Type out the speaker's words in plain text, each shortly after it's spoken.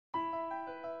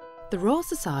The Royal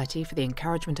Society for the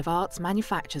Encouragement of Arts,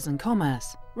 Manufactures and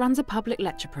Commerce runs a public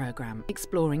lecture programme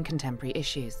exploring contemporary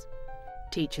issues.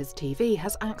 Teachers TV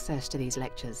has access to these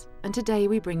lectures, and today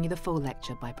we bring you the full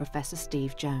lecture by Professor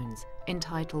Steve Jones,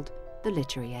 entitled The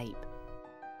Literary Ape.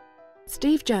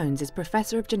 Steve Jones is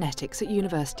Professor of Genetics at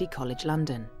University College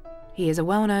London. He is a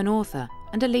well-known author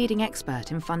and a leading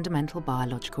expert in fundamental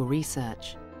biological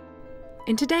research.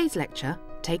 In today's lecture,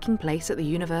 taking place at the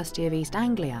University of East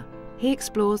Anglia, he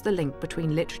explores the link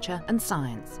between literature and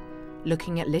science,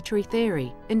 looking at literary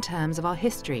theory in terms of our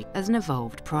history as an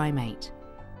evolved primate.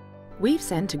 We've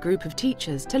sent a group of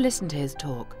teachers to listen to his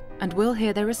talk, and we'll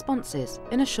hear their responses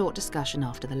in a short discussion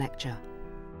after the lecture.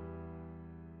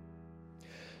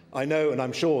 I know and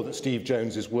I'm sure that Steve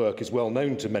Jones's work is well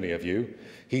known to many of you.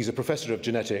 He's a professor of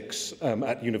genetics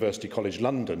at University College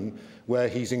London, where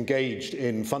he's engaged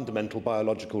in fundamental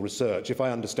biological research. If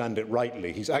I understand it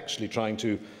rightly, he's actually trying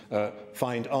to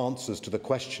find answers to the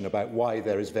question about why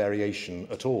there is variation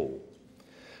at all.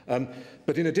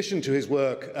 But in addition to his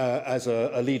work as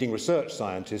a leading research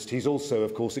scientist, he's also,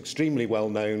 of course, extremely well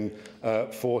known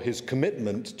for his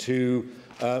commitment to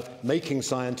making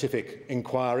scientific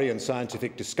inquiry and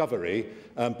scientific discovery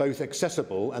both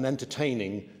accessible and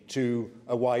entertaining to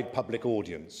a wide public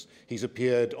audience. He's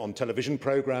appeared on television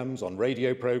programs, on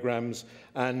radio programs,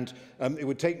 and it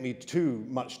would take me too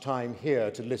much time here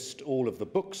to list all of the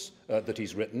books that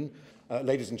he's written.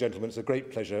 Ladies and gentlemen, it's a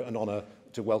great pleasure and honour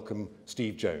to welcome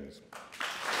Steve Jones.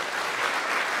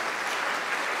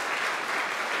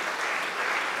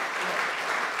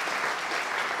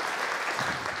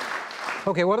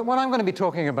 Okay, what I'm going to be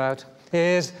talking about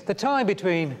is the tie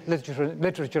between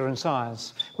literature and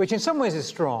science, which in some ways is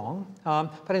strong,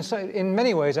 but in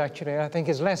many ways, actually, I think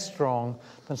is less strong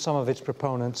than some of its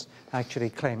proponents actually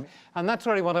claim. And that's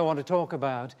really what I want to talk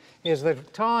about, is the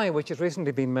tie which has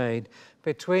recently been made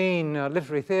between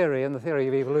literary theory and the theory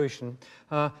of evolution,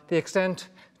 the extent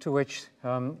to which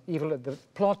the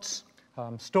plots,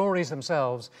 stories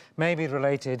themselves may be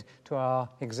related to our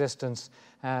existence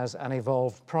as an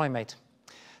evolved primate.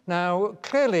 Now,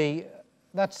 clearly,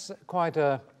 that's quite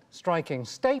a striking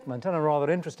statement and a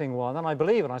rather interesting one, and I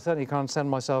believe, and I certainly can't send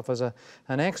myself as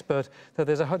an expert, that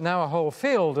there's now a whole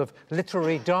field of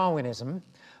literary Darwinism.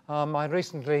 I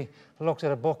recently looked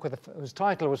at a book whose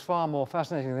title was far more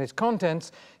fascinating than its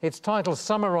contents. Its title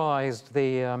summarized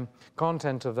the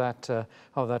content of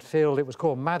that field. It was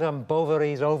called Madame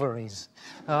Bovary's Ovaries,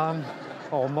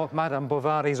 or Madame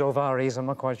Bovary's Ovaries. I'm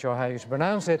not quite sure how you should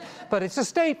pronounce it. But it's a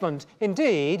statement,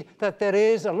 indeed, that there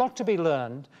is a lot to be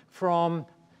learned from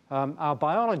our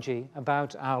biology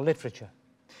about our literature.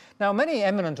 Now, many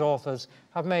eminent authors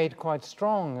have made quite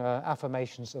strong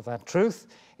affirmations of that truth.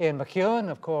 Ian McEwan,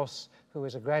 of course, who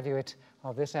is a graduate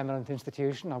of this eminent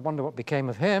institution, I wonder what became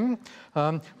of him,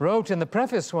 wrote in the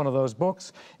preface to one of those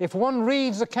books, "If one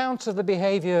reads accounts of the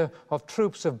behavior of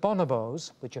troops of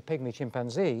bonobos, which are pygmy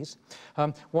chimpanzees,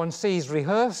 one sees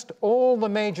rehearsed all the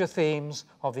major themes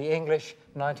of the English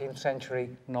 19th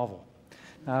century novel."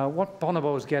 Now, what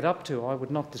bonobos get up to, I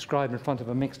would not describe in front of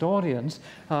a mixed audience,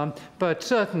 but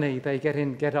certainly they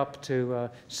get up to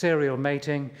serial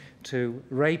mating, to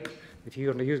rape, if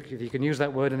you can use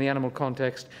that word in the animal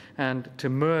context, and to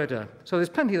murder. So there's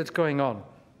plenty that's going on.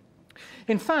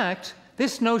 In fact,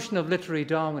 this notion of literary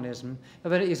Darwinism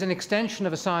is an extension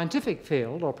of a scientific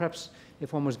field, or perhaps,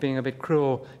 if one was being a bit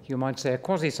cruel, you might say a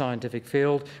quasi-scientific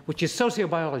field, which is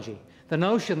sociobiology. The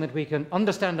notion that we can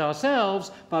understand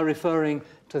ourselves by referring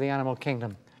to the animal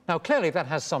kingdom. Now, clearly, that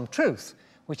has some truth,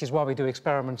 which is why we do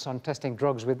experiments on testing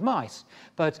drugs with mice.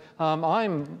 But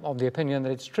I'm of the opinion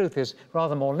that its truth is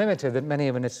rather more limited than many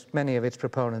of its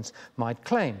proponents might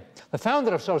claim. The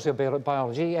founder of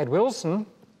sociobiology, Ed Wilson,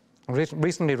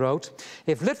 recently wrote,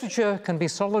 "If literature can be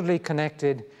solidly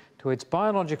connected to its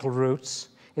biological roots,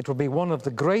 it will be one of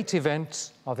the great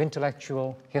events of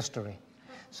intellectual history."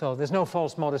 So there's no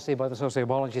false modesty by the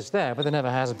sociobiologists there, but there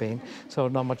never has been, so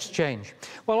not much change.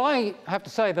 Well, I have to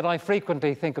say that I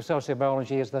frequently think of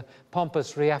sociobiology as the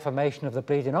pompous reaffirmation of the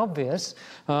bleeding obvious.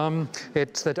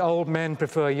 It's that old men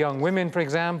prefer young women, for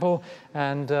example,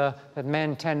 and that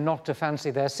men tend not to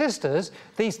fancy their sisters.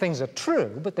 These things are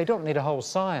true, but they don't need a whole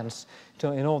science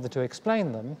in order to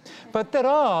explain them. But there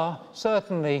are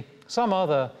certainly some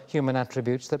other human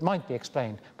attributes that might be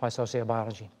explained by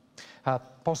sociobiology.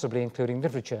 Possibly including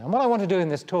literature. And what I want to do in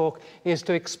this talk is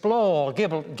to explore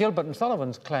Gilbert and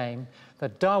Sullivan's claim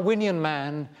that Darwinian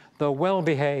man, though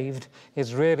well-behaved,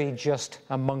 is really just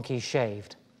a monkey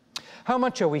shaved. How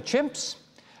much are we chimps,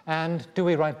 and do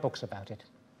we write books about it?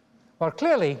 Well,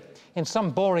 clearly, in some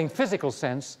boring physical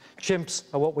sense, chimps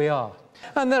are what we are.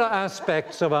 And there are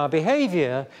aspects of our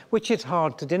behavior which it's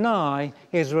hard to deny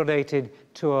is related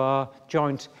to our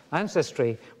joint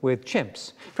ancestry with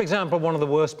chimps. For example, one of the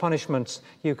worst punishments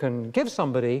you can give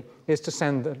somebody is to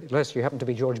send, unless you happen to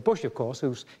be George Bush, of course,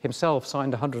 who's himself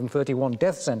signed 131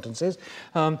 death sentences,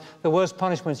 the worst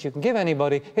punishments you can give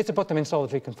anybody is to put them in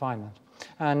solitary confinement.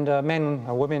 And men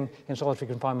or women in solitary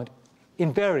confinement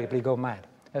invariably go mad.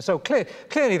 So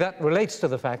clearly that relates to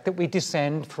the fact that we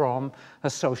descend from a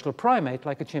social primate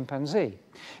like a chimpanzee.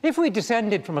 If we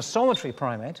descended from a solitary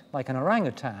primate like an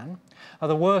orangutan,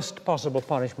 the worst possible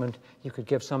punishment you could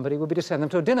give somebody would be to send them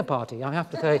to a dinner party. I have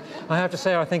to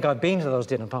say I think I've been to those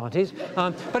dinner parties.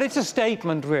 But it's a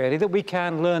statement really that we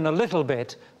can learn a little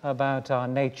bit about our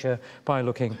nature by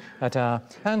looking at our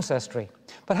ancestry.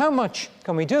 But how much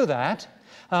can we do that?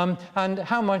 And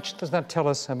how much does that tell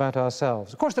us about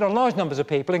ourselves? Of course, there are large numbers of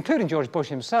people, including George Bush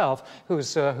himself, who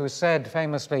said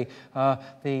famously,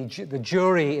 the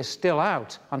jury is still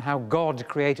out on how God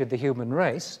created the human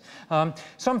race.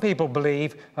 Some people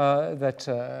believe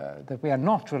that we are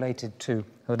not related to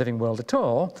the living world at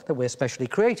all, that we're specially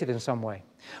created in some way.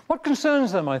 What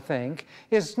concerns them, I think,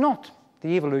 is not the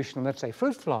evolution of, let's say,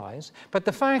 fruit flies, but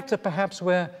the fact that perhaps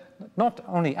we're not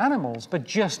only animals, but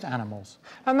just animals.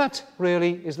 And that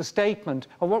really is the statement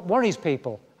of what worries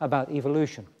people about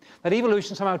evolution. That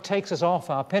evolution somehow takes us off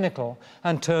our pinnacle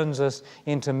and turns us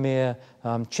into mere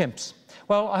chimps.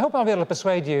 Well, I hope I'll be able to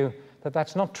persuade you that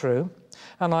that's not true.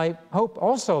 And I hope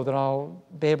also that I'll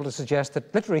be able to suggest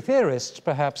that literary theorists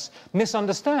perhaps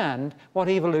misunderstand what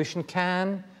evolution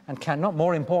can and cannot,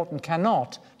 more important,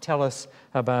 cannot tell us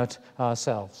about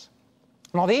ourselves.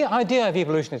 Now, the idea of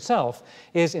evolution itself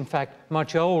is, in fact,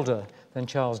 much older than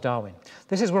Charles Darwin.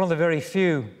 This is one of the very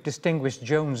few distinguished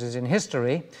Joneses in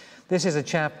history. This is a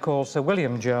chap called Sir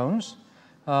William Jones,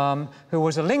 who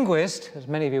was a linguist, as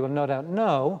many of you will no doubt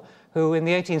know, who in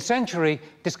the 18th century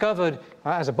discovered,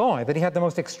 as a boy, that he had the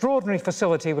most extraordinary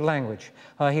facility with language.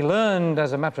 He learned,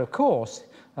 as a matter of course,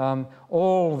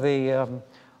 all the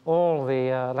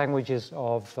languages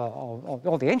of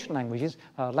all the ancient languages,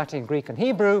 Latin, Greek, and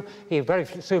Hebrew. He very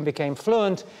soon became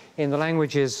fluent in the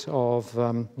languages of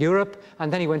Europe,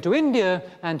 and then he went to India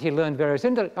and he learned various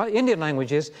Indian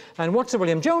languages. And what Sir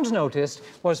William Jones noticed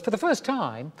was, for the first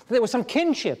time, that there was some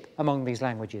kinship among these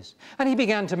languages. And he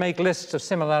began to make lists of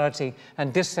similarity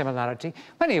and dissimilarity,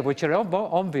 many of which are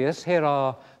obvious. Here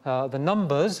are the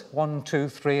numbers, 1, 2,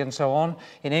 3, and so on,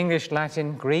 in English,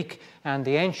 Latin, Greek, and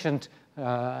the ancient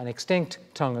an extinct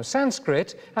tongue of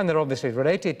Sanskrit, and they're obviously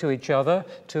related to each other,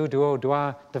 tu, duo,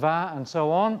 dua, dva, and so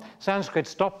on. Sanskrit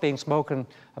stopped being spoken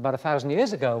about 1,000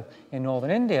 years ago in northern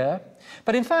India.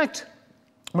 But in fact,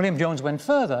 William Jones went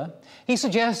further. He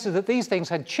suggested that these things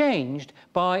had changed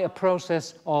by a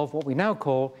process of what we now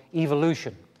call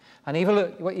evolution. And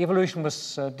evolution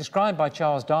was described by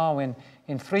Charles Darwin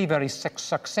in 3 very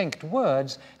succinct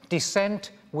words: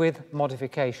 descent with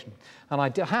modification. And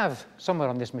I have, somewhere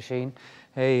on this machine,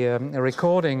 a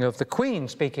recording of the Queen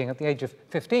speaking at the age of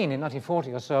 15 in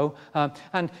 1940 or so.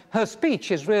 And her speech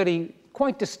is really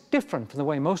quite different from the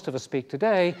way most of us speak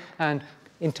today, and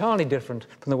entirely different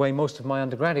from the way most of my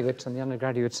undergraduates and the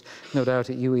undergraduates, no doubt,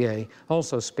 at UEA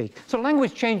also speak. So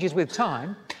language changes with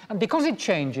time, and because it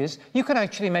changes, you can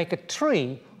actually make a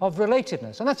tree of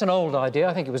relatedness. And that's an old idea.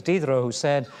 I think it was Diderot who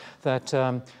said that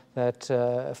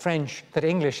that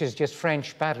English is just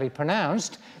French badly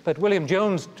pronounced. But William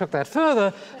Jones took that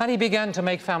further, and he began to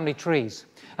make family trees.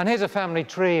 And here's a family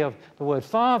tree of the word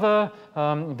father,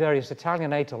 various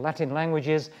Italianate or Latin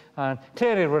languages,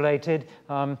 clearly related.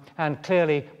 And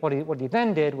clearly what he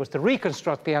then did was to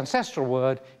reconstruct the ancestral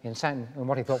word in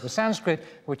what he thought was Sanskrit,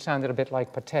 which sounded a bit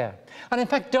like pater. And in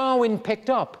fact, Darwin picked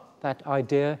up that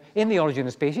idea in The Origin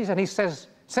of Species, and he says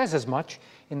as much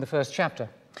in the first chapter.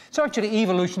 So actually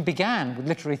evolution began with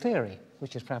literary theory,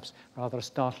 which is perhaps rather a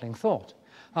startling thought.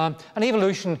 And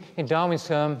evolution, in Darwin's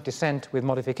term, descent with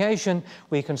modification,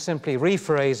 we can simply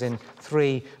rephrase in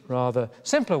 3 rather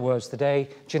simpler words today: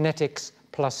 genetics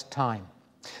plus time.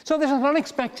 So there's an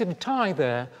unexpected tie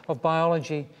there of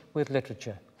biology with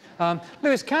literature.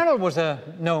 Lewis Carroll was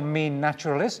no mean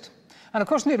naturalist. And of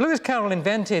course, Lewis Carroll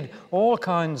invented all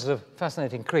kinds of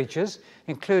fascinating creatures,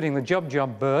 including the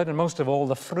jubjub bird and most of all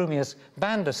the frumious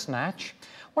bandersnatch.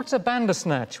 What's a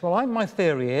bandersnatch? Well, my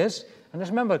theory is, and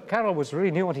just remember, Carroll really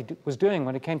knew what he was doing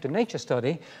when it came to nature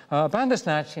study.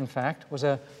 Bandersnatch, in fact, is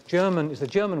the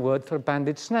German word for a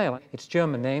banded snail. Its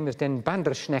German name is den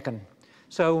Banderschnecken.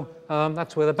 So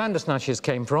that's where the bandersnatches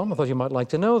came from. I thought you might like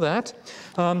to know that.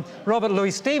 Robert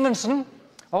Louis Stevenson,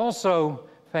 also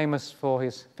famous for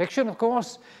his fiction, of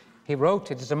course, He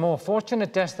wrote, "It is a more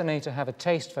fortunate destiny to have a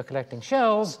taste for collecting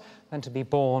shells than to be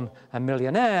born a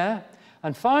millionaire."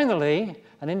 And finally,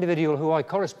 an individual who I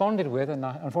corresponded with and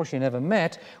I unfortunately never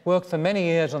met, worked for many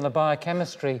years on the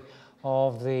biochemistry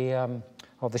of the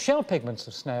shell pigments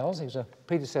of snails. He was a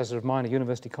predecessor of mine at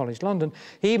University College London.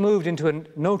 He moved into a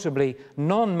notably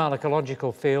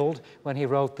non-malacological field when he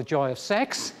wrote The Joy of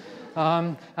Sex.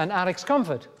 And Alex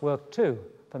Comfort worked too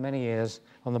for many years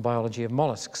on the biology of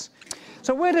mollusks.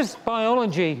 So where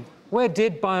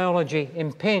did biology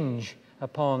impinge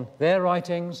upon their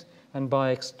writings and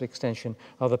by extension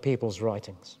other people's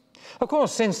writings? Of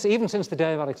course, even since the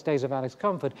days of Alex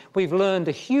Comfort, we've learned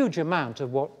a huge amount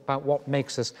about what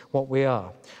makes us what we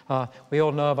are. We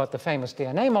all know about the famous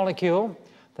DNA molecule,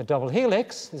 the double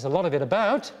helix. There's a lot of it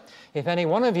about. If any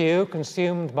one of you,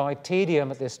 consumed by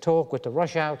tedium at this talk, were to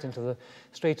rush out into the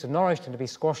streets of Norwich and to be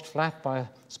squashed flat by a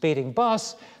speeding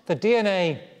bus, the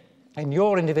DNA in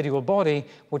your individual body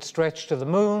would stretch to the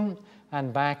moon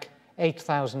and back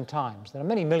 8,000 times. There are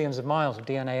many millions of miles of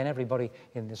DNA in everybody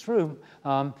in this room,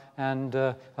 and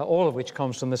all of which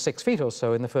comes from the 6 feet or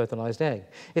so in the fertilized egg.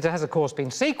 It has, of course, been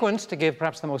sequenced to give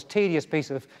perhaps the most tedious piece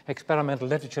of experimental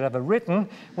literature ever written,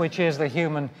 which is the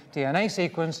human DNA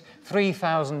sequence,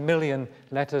 3,000 million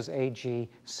letters A, G,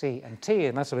 C, and T,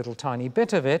 and that's a little tiny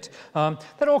bit of it. There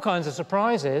are all kinds of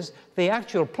surprises. The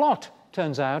actual plot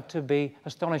turns out to be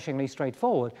astonishingly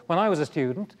straightforward. When I was a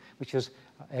student, which was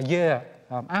a year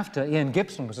after Ian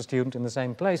Gibson was a student in the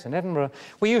same place in Edinburgh,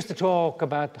 we used to talk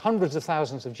about hundreds of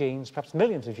thousands of genes, perhaps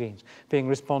millions of genes, being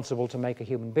responsible to make a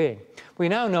human being. We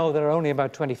now know there are only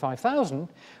about 25,000,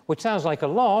 which sounds like a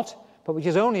lot, but which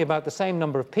is only about the same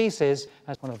number of pieces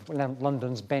as one of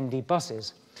London's bendy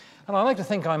buses. And I like to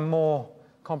think I'm more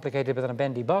complicated than a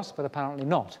bendy bus, but apparently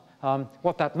not.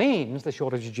 What that means, the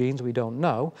shortage of genes, we don't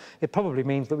know. It probably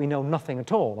means that we know nothing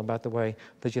at all about the way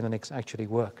the genetics actually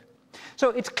work. So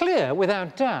it's clear,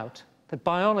 without doubt, that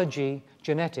biology,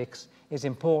 genetics, is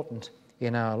important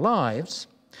in our lives,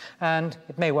 and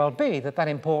it may well be that that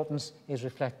importance is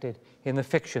reflected in the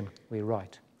fiction we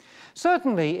write.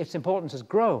 Certainly, its importance has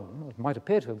grown, or it might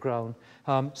appear to have grown,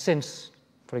 since,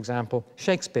 for example,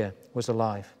 Shakespeare was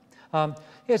alive. What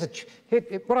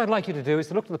I'd like you to do is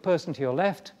to look at the person to your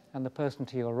left and the person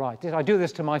to your right. I do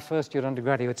this to my first-year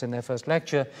undergraduates in their first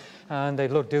lecture, and they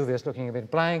do this looking a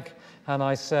bit blank, and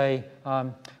I say,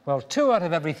 well, 2 out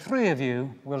of every 3 of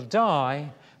you will die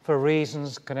for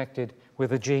reasons connected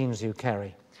with the genes you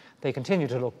carry. They continue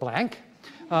to look blank,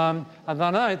 and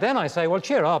then I say, well,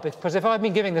 cheer up, because if I'd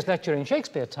been giving this lecture in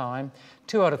Shakespeare time,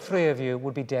 2 out of 3 of you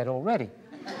would be dead already.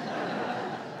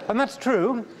 And that's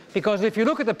true, because if you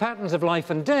look at the patterns of life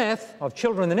and death of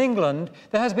children in England,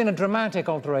 there has been a dramatic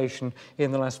alteration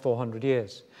in the last 400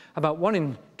 years. About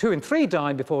 2 in 3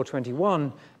 died before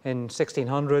 21 in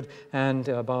 1600,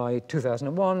 and by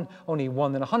 2001, only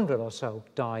 1 in 100 or so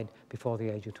died before the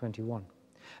age of 21.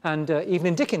 And even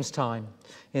in Dickens' time,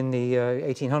 in the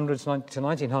 1800s to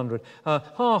 1900,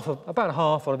 about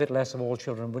half or a bit less of all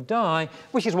children would die,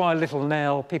 which is why Little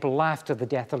Nell, people laughed at the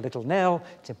death of Little Nell.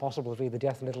 It's impossible to read the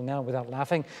death of Little Nell without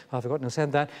laughing. I've forgotten to say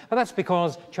that. But that's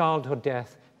because childhood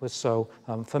death was so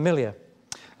familiar.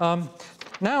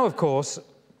 Now, of course,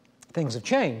 things have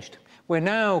changed. We're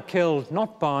now killed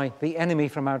not by the enemy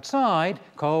from outside,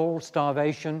 cold,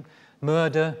 starvation,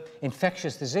 murder,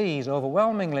 infectious disease,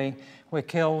 overwhelmingly. We're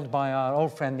killed by our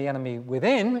old friend, the enemy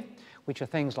within, which are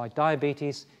things like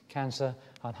diabetes, cancer,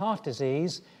 and heart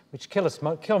disease, which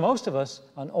kill most of us,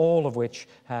 and all of which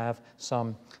have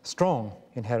some strong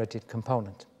inherited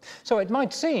component. So it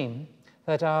might seem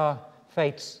that our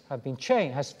fates have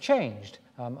changed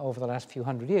over the last few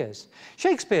hundred years.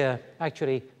 Shakespeare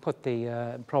actually put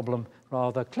the problem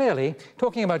rather clearly,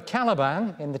 talking about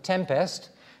Caliban in The Tempest.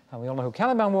 And we all know who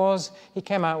Caliban was. He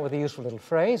came out with a useful little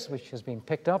phrase, which has been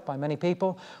picked up by many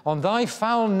people. On thy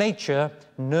foul nature,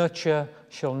 nurture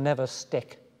shall never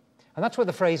stick. And that's where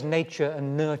the phrase nature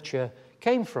and nurture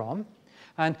came from.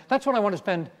 And that's what I want to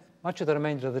spend much of the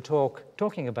remainder of the talk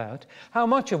talking about. How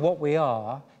much of what we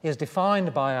are is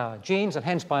defined by our genes, and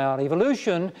hence by our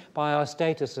evolution, by our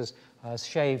status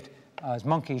as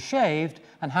monkeys shaved,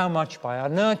 and how much by our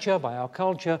nurture, by our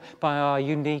culture, by our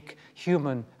unique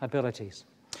human abilities.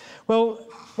 Well,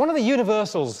 one of the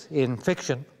universals in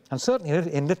fiction, and certainly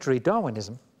in literary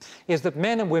Darwinism, is that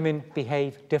men and women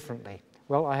behave differently.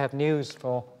 Well, I have news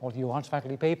for all you arts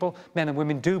faculty people. Men and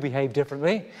women do behave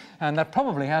differently, and that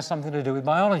probably has something to do with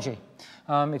biology.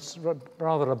 It's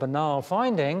rather a banal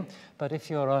finding, but if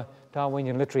you're a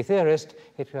Darwinian literary theorist,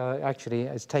 it actually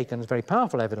is taken as very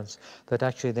powerful evidence that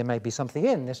actually there may be something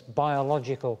in this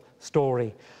biological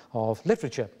story of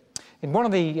literature. in one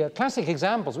of the classic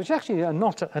examples, which actually are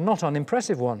not an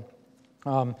impressive one,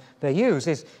 they use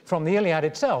is from the Iliad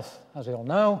itself. As we all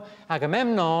know,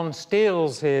 Agamemnon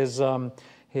steals his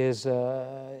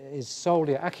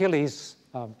soldier Achilles'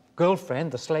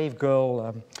 girlfriend, the slave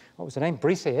girl, what was her name,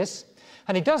 Briseis,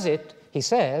 and he does it, he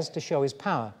says, to show his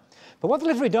power. But what the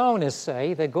literary Darwinists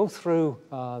say, they go through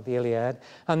the Iliad,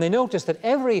 and they notice that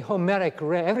every Homeric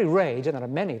every raid, and there are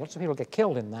many, lots of people get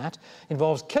killed in that,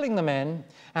 involves killing the men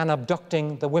and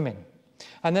abducting the women.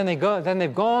 And then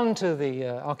they've gone to the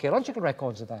archaeological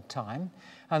records of that time,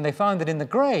 and they find that in the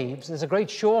graves there's a great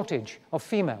shortage of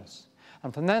females.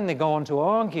 And from then they go on to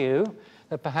argue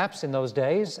that perhaps in those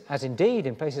days, as indeed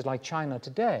in places like China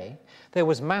today, there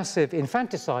was massive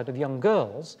infanticide of young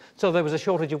girls, so there was a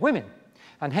shortage of women.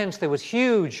 And hence there was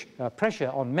huge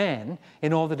pressure on men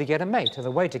in order to get a mate. And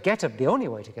the only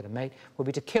way to get a mate would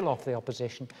be to kill off the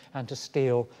opposition and to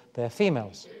steal their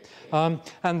females.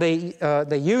 And they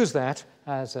use that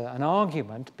as an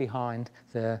argument behind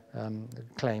their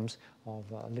claims of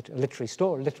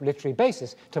literary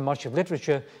basis to much of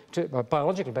literature,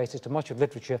 biological basis to much of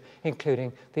literature,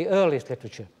 including the earliest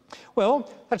literature. Well,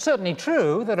 that's certainly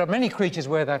true. There are many creatures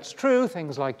where that's true.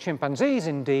 Things like chimpanzees,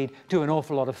 indeed, do an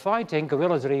awful lot of fighting.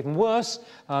 Gorillas are even worse.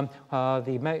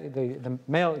 The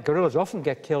male gorillas often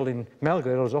get killed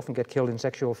in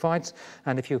sexual fights.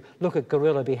 And if you look at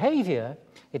gorilla behavior,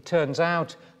 it turns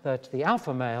out that the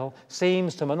alpha male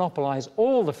seems to monopolize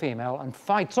all the female and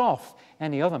fights off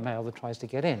any other male that tries to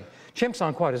get in. Chimps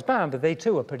aren't quite as bad, but they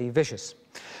too are pretty vicious.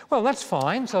 Well, that's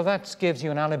fine. So that gives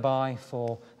you an alibi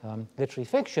for literary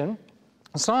fiction.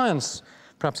 Science,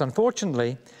 perhaps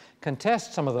unfortunately,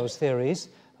 contests some of those theories,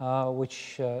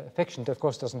 which fiction, of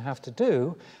course, doesn't have to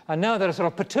do. And now there are sort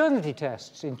of paternity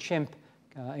tests in chimp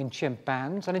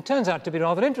bands, and it turns out to be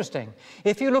rather interesting.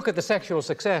 If you look at the sexual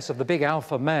success of the big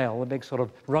alpha male, the big sort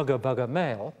of rugger-bugger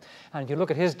male, and you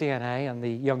look at his DNA and the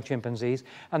young chimpanzees,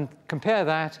 and compare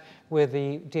that with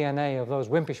the DNA of those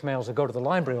wimpish males who go to the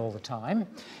library all the time,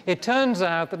 it turns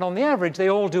out that on the average they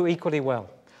all do equally well.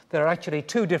 There are actually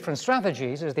two different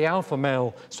strategies. There's the alpha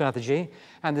male strategy,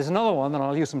 and there's another one, and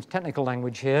I'll use some technical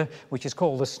language here, which is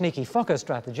called the sneaky fucker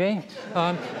strategy,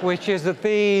 which is that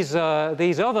these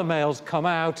other males come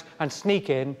out and sneak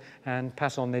in and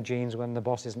pass on their genes when the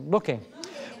boss isn't looking.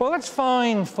 Well, that's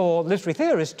fine for literary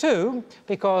theorists too,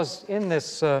 because in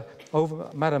this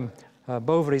Madame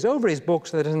Bovary's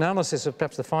books, there's an analysis of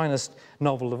perhaps the finest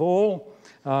novel of all,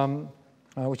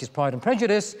 which is Pride and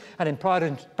Prejudice. And in Pride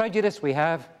and Prejudice, we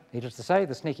have, needless to say,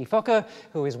 the sneaky fucker,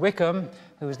 who is Wickham,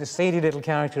 who is the seedy little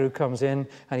character who comes in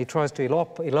and he tries to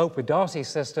elope with Darcy's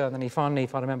sister, and then he finally,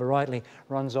 if I remember rightly,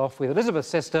 runs off with Elizabeth's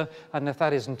sister. And if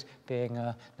that isn't being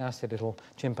a nasty little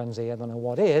chimpanzee, I don't know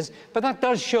what is. But that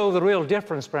does show the real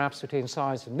difference, perhaps, between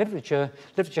science and literature.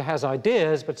 Literature has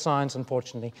ideas, but science,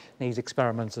 unfortunately, needs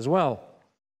experiments as well.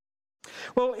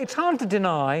 Well, it's hard to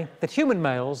deny that human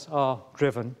males are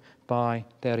driven by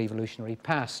their evolutionary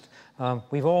past.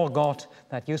 We've all got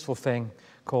that useful thing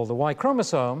called the Y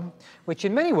chromosome, which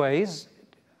in many ways,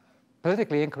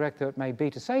 politically incorrect though it may be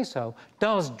to say so,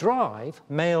 does drive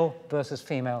male versus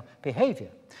female behavior.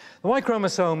 The Y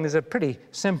chromosome is a pretty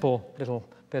simple little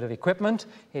bit of equipment.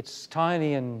 It's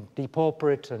tiny and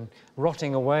depauperate and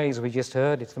rotting away, as we just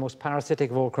heard. It's the most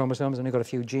parasitic of all chromosomes, only got a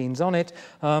few genes on it.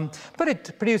 But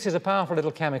it produces a powerful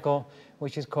little chemical,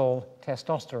 which is called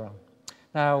testosterone.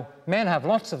 Now, men have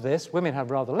lots of this, women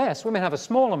have rather less. Women have a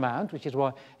small amount, which is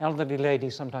why elderly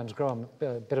ladies sometimes grow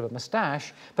a bit of a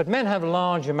moustache, but men have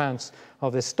large amounts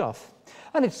of this stuff.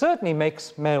 And it certainly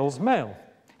makes males male.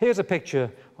 Here's a picture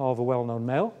of a well-known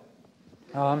male.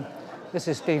 This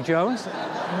is Steve Jones,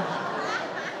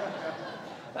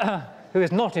 who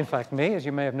is not, in fact, me, as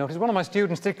you may have noticed. One of my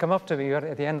students did come up to me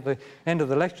at the end of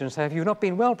the lecture and say, "Have you not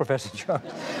been well, Professor Jones?"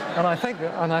 and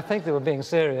I think they were being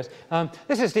serious.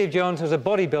 This is Steve Jones, who's a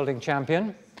bodybuilding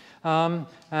champion,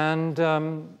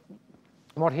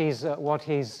 what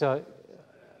he's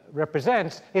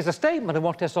represents is a statement of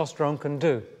what testosterone can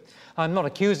do. I'm not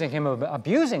accusing him of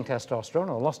abusing testosterone,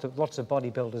 or lots of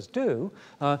bodybuilders do,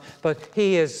 but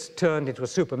he is turned into a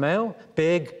super male,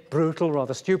 big, brutal,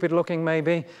 rather stupid looking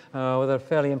maybe, with a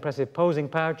fairly impressive posing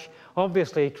pouch,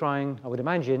 obviously trying, I would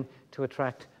imagine, to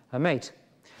attract a mate.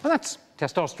 And that's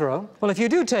testosterone. Well, if you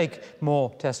do take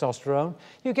more testosterone,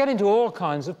 you get into all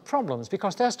kinds of problems,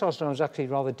 because testosterone is actually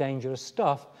rather dangerous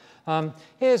stuff.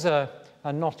 Here's a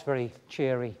not very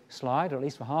cheery slide, or at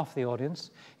least for half the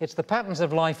audience. It's the patterns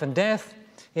of life and death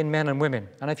in men and women.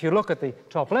 And if you look at the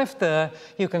top left there,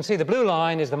 you can see the blue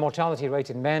line is the mortality rate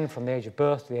in men from the age of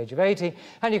birth to the age of 80,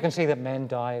 and you can see that men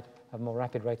die a more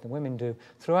rapid rate than women do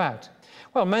throughout.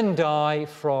 Well, men die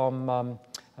from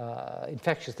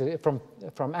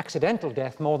from accidental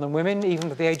death more than women, even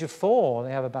at the age of 4.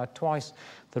 They have about twice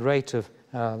the rate of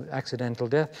accidental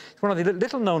death. It's one of the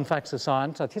little-known facts of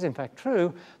science, it is in fact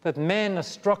true, that men are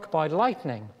struck by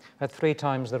lightning at 3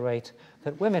 times the rate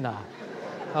that women are.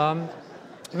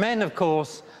 Men, of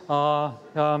course, are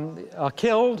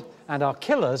killed and are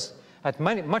killers at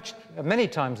many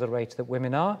times the rate that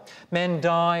women are. Men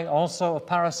die also of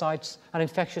parasites and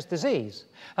infectious disease.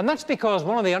 And that's because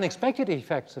one of the unexpected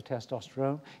effects of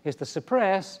testosterone is to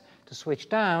suppress, to switch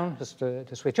down,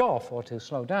 to switch off or to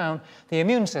slow down the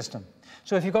immune system.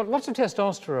 So if you've got lots of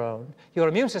testosterone, your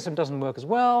immune system doesn't work as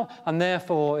well, and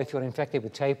therefore if you're infected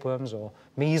with tapeworms or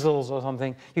measles or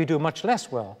something, you do much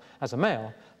less well as a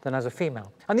male than as a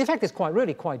female. And the effect is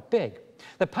really quite big.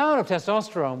 The power of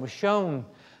testosterone was shown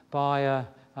by a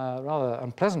rather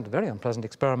unpleasant, very unpleasant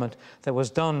experiment that was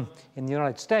done in the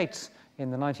United States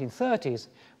in the 1930s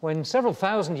when several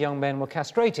thousand young men were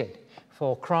castrated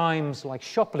for crimes like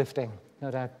shoplifting.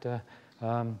 No doubt there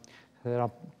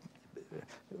are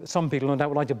some people no doubt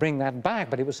would like to bring that back,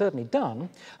 but it was certainly done.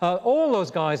 All those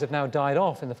guys have now died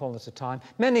off in the fullness of time.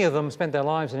 Many of them spent their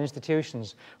lives in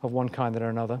institutions of one kind or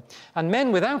another. And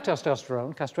men without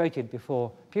testosterone, castrated before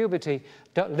puberty,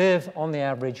 live on the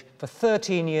average for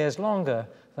 13 years longer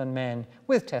than men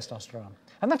with testosterone.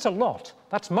 And that's a lot.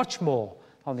 That's much more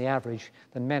on the average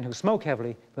than men who smoke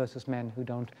heavily versus men who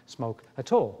don't smoke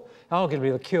at all.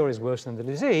 Arguably, the cure is worse than the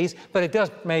disease, but it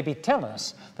does maybe tell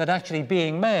us that actually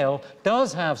being male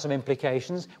does have some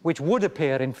implications which would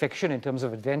appear in fiction in terms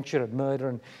of adventure and murder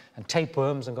and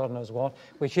tapeworms and God knows what,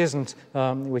 which isn't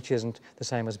the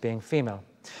same as being female.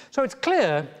 So it's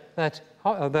clear that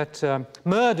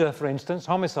murder, for instance,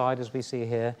 homicide, as we see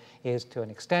here, is to an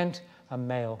extent a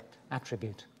male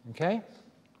attribute. Okay?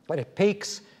 But it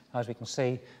peaks, as we can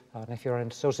see, and if you're a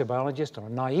sociobiologist or a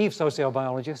naive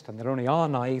sociobiologist, and there only are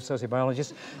naive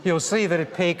sociobiologists, you'll see that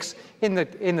it peaks in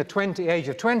the age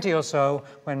of 20 or so,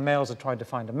 when males are trying to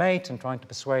find a mate and trying to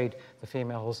persuade the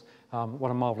females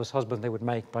what a marvelous husband they would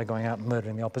make by going out and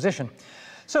murdering the opposition.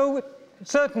 So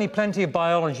certainly plenty of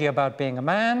biology about being a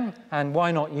man, and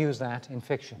why not use that in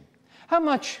fiction? How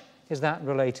much is that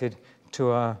related to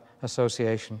our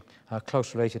association, our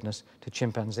close relatedness to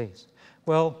chimpanzees?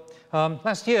 Well,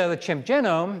 last year, the chimp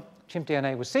genome, chimp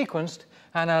DNA, was sequenced,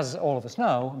 and as all of us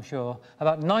know, I'm sure,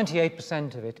 about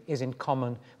 98% of it is in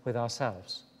common with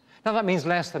ourselves. Now, that means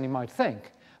less than you might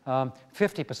think.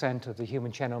 50% of the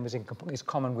human genome is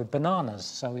common with bananas,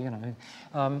 so, you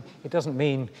know, it doesn't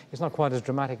mean, it's not quite as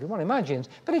dramatic as one imagines,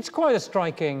 but it's quite a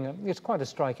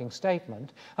striking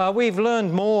statement. We've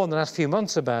learned more in the last few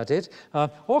months about it.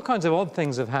 All kinds of odd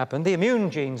things have happened. The immune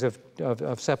genes have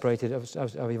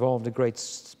evolved at great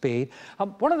speed.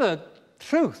 One of the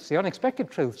truths, the unexpected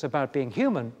truths about being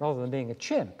human rather than being a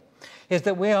chimp, is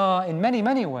that we are, in many,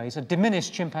 many ways, a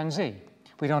diminished chimpanzee.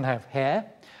 We don't have hair.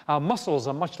 Our muscles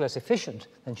are much less efficient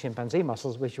than chimpanzee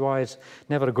muscles, which is why it's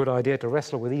never a good idea to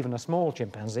wrestle with even a small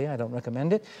chimpanzee. I don't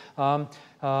recommend it. One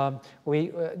of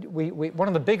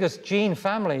the biggest gene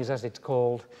families, as it's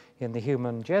called, in the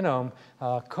human genome,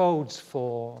 codes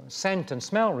for scent and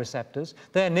smell receptors.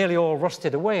 They're nearly all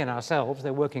rusted away in ourselves.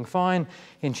 They're working fine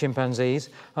in chimpanzees.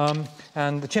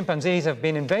 And the chimpanzees have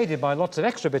been invaded by lots of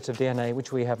extra bits of DNA,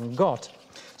 which we haven't got.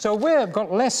 So we've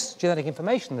got less genetic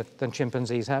information than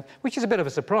chimpanzees have, which is a bit of a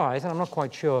surprise, and I'm not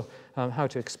quite sure how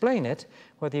to explain it.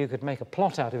 Whether you could make a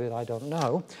plot out of it, I don't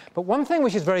know. But one thing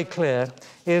which is very clear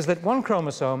is that one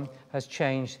chromosome has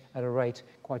changed at a rate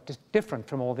quite different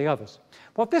from all the others.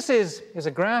 What this is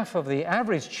a graph of the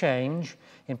average change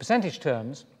in percentage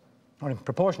terms, or in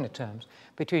proportionate terms,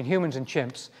 between humans and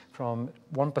chimps from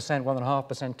 1%,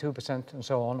 1.5%, 2%, and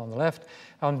so on the left,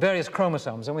 on various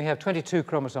chromosomes. And we have 22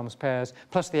 chromosomes pairs,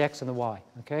 plus the X and the Y,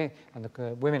 okay? And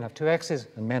the women have 2 X's,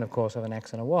 and men, of course, have an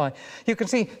X and a Y. You can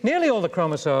see nearly all the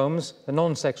chromosomes, the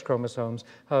non-sex chromosomes,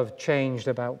 have changed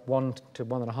about 1 to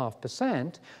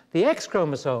 1.5%. The X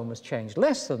chromosome has changed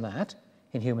less than that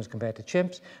in humans compared to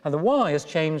chimps, and the Y has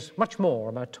changed much more,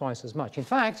 about twice as much. In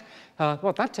fact,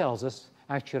 what that tells us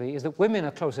actually is that women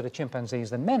are closer to chimpanzees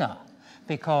than men are,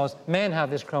 because men have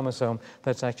this chromosome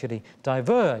that's actually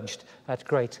diverged at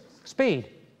great speed.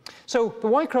 So the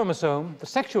Y chromosome, the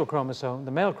sexual chromosome,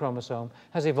 the male chromosome,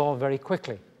 has evolved very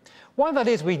quickly. Why that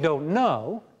is, we don't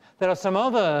know. There are some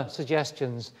other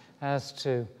suggestions as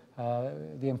to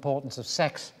the importance of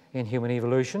sex in human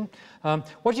evolution.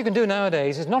 What you can do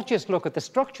nowadays is not just look at the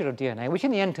structure of DNA, which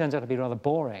in the end turns out to be rather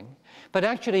boring, but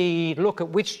actually look at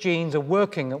which genes are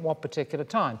working at what particular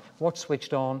time, what's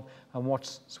switched on and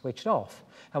what's switched off.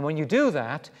 And when you do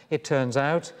that, it turns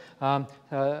out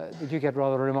that you get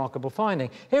rather a remarkable finding.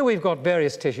 Here we've got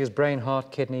various tissues, brain,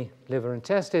 heart, kidney, liver, and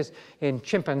testes, in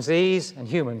chimpanzees and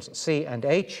humans, C and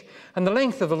H. And the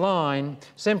length of the line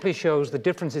simply shows the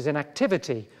differences in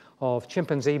activity of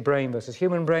chimpanzee brain versus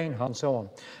human brain, and so on.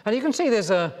 And you can see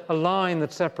there's a line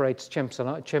that separates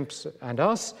chimps and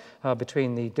us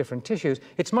between the different tissues.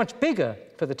 It's much bigger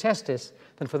for the testis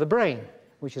than for the brain,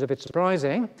 which is a bit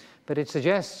surprising, but it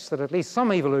suggests that at least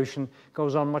some evolution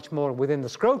goes on much more within the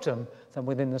scrotum than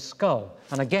within the skull.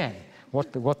 And again,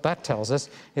 what that tells us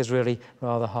is really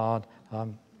rather hard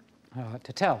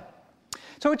to tell.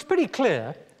 So it's pretty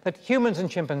clear that humans and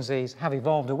chimpanzees have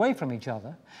evolved away from each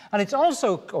other, and it's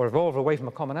also, or evolved away from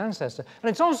a common ancestor, and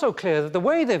it's also clear that the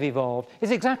way they've evolved is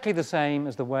exactly the same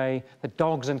as the way that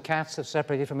dogs and cats have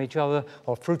separated from each other,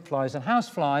 or fruit flies and house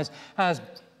flies,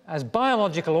 as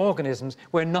biological organisms.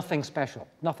 We're nothing special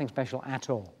at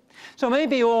all. So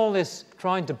maybe all this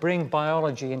trying to bring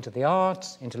biology into the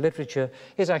arts, into literature,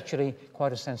 is actually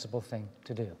quite a sensible thing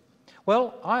to do.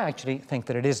 Well, I actually think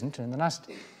that it isn't, and in the last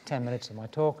 10 minutes of my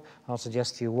talk, I'll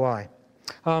suggest to you why.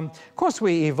 Of course,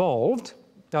 we evolved,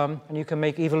 and you can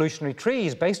make evolutionary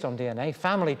trees based on DNA,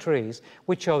 family trees,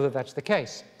 which show that that's the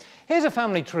case. Here's a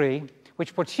family tree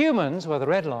which puts humans, who are the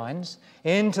red lines,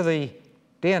 into the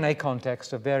DNA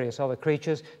context of various other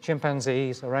creatures,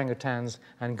 chimpanzees, orangutans,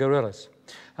 and gorillas.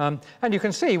 And you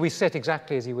can see we sit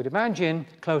exactly as you would imagine,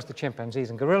 close to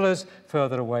chimpanzees and gorillas,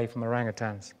 further away from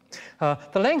orangutans.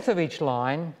 The length of each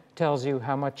line tells you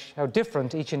how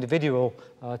different each individual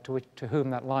to whom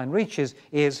that line reaches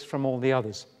is from all the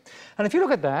others. And if you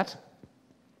look at that,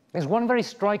 there's one very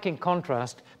striking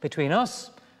contrast between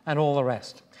us and all the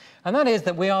rest. And that is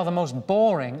that we are the most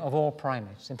boring of all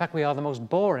primates. In fact, we are the most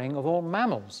boring of all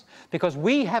mammals, because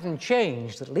we haven't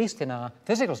changed, at least in our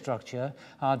physical structure,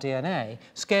 our DNA,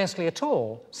 scarcely at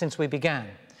all since we began.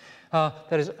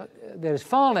 There is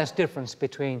far less difference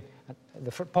between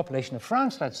the population of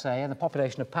France, let's say, and the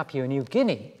population of Papua New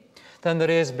Guinea than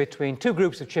there is between two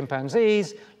groups of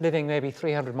chimpanzees living maybe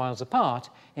 300 miles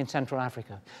apart in Central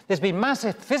Africa. There's been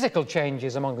massive physical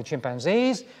changes among the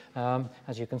chimpanzees,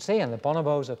 as you can see, and the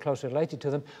bonobos are closely related to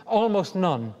them, almost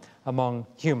none among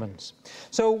humans.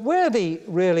 So we're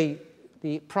really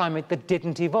the primate that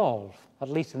didn't evolve, at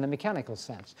least in the mechanical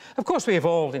sense. Of course, we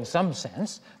evolved in some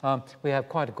sense. We have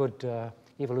quite a good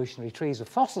evolutionary trees of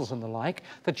fossils and the like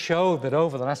that show that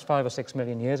over the last 5 or 6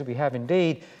 million years we have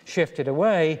indeed shifted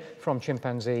away from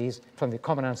chimpanzees, from the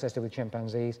common ancestor with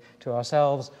chimpanzees, to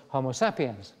ourselves, Homo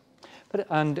sapiens.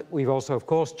 And we've also, of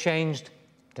course, changed,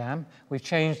 we've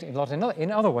changed a lot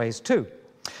in other ways too.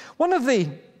 One of the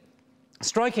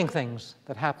striking things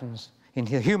that happens in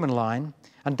the human line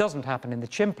and doesn't happen in the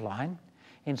chimp line,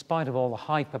 in spite of all the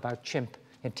hype about chimp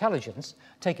intelligence,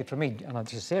 take it from me, and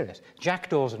this is serious,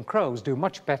 jackdaws and crows do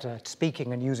much better at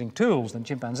speaking and using tools than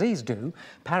chimpanzees do.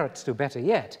 Parrots do better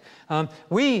yet.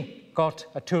 We got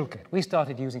a toolkit. We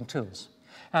started using tools.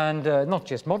 And not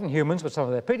just modern humans, but some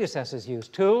of their predecessors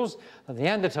used tools. And the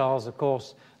Neanderthals, of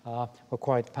course, were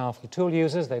quite powerful tool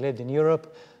users. They lived in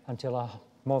Europe until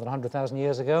more than 100,000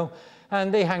 years ago.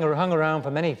 And they hung around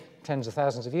for many tens of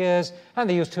thousands of years, and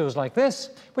they used tools like this,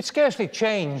 which scarcely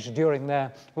changed during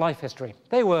their life history.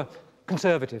 They were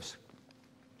conservatives.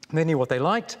 They knew what they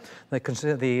liked. The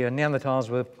Neanderthals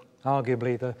were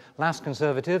arguably the last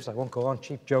conservatives. I won't go on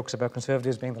cheap jokes about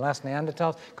conservatives being the last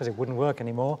Neanderthals, because it wouldn't work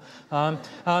anymore.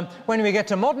 When we get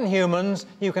to modern humans,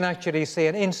 you can actually see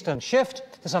an instant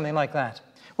shift to something like that,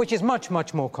 which is much,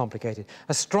 much more complicated,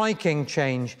 a striking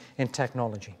change in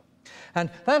technology. And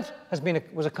that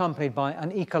was accompanied by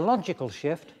an ecological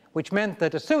shift, which meant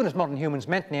that as soon as modern humans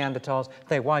met Neanderthals,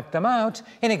 they wiped them out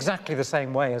in exactly the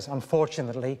same way as,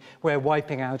 unfortunately, we're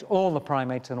wiping out all the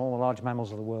primates and all the large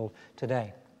mammals of the world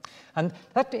today. And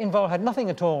that had nothing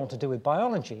at all to do with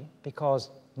biology, because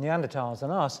Neanderthals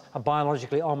and us are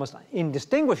biologically almost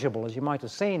indistinguishable, as you might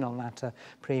have seen on that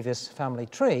previous family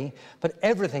tree, but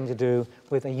everything to do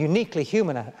with a uniquely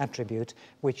human attribute,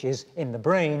 which is in the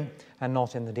brain and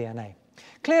not in the DNA.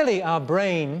 Clearly, our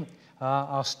brain,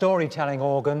 our storytelling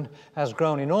organ, has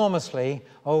grown enormously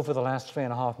over the last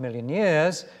 3.5 million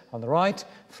years, on the right,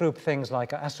 through things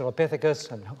like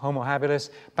Australopithecus and Homo habilis,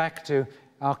 back to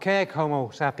archaic Homo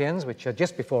sapiens, which are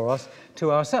just before us,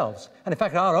 to ourselves. And in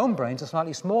fact, our own brains are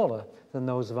slightly smaller than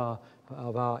those of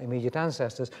our immediate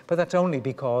ancestors, but that's only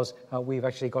because we've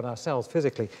actually got ourselves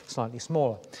physically slightly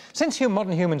smaller. Since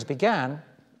modern humans began,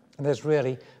 there's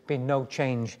really been no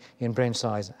change in brain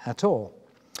size at all.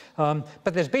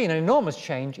 But there's been an enormous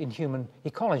change in human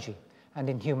ecology and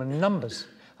in human numbers.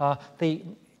 The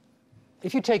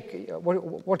if you take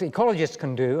what ecologists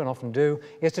can do and often do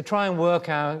is to try and work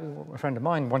out, a friend of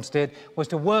mine once did, was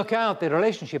to work out the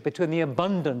relationship between the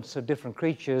abundance of different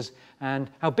creatures and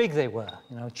how big they were,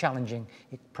 challenging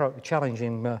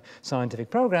scientific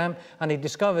program. And he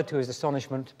discovered, to his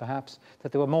astonishment perhaps,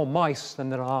 that there were more mice than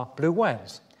there are blue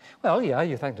whales. Well, yeah,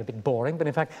 you think it's a bit boring, but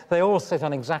in fact, they all sit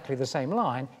on exactly the same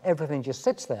line. Everything just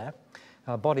sits there.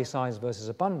 Body size versus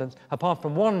abundance, apart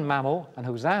from one mammal, and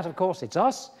who's that? Of course, it's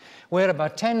us. We're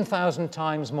about 10,000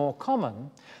 times more common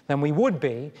than we would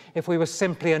be if we were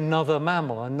simply another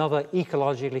mammal, another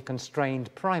ecologically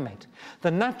constrained primate.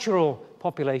 The natural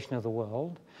population of the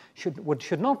world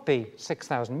should not be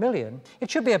 6,000 million.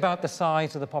 It should be about the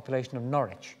size of the population of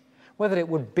Norwich. Whether it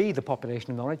would be the population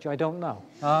of Norwich, I don't know.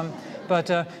 But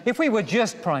if we were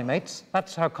just primates,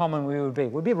 that's how common we would be.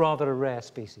 We'd be rather a rare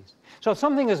species. So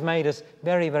something has made us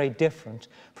very, very different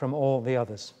from all the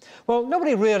others. Well,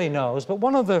 nobody really knows, but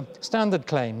one of the standard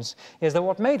claims is that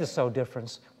what made us so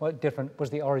different was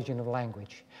the origin of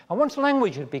language. And once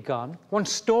language had begun,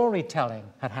 once storytelling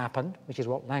had happened, which is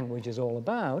what language is all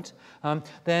about,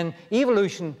 then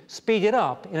evolution speeded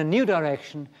up in a new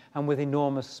direction and with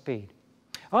enormous speed.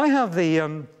 I have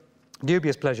the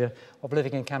dubious pleasure of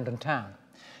living in Camden Town.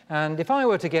 And if I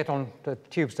were to get on the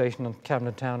tube station in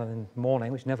Camden Town in the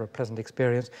morning, which is never a pleasant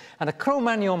experience, and a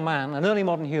Cro-Magnon man, an early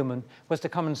modern human, was to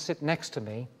come and sit next to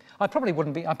me, I probably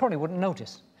wouldn't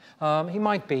notice. He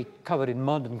might be covered in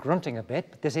mud and grunting a bit,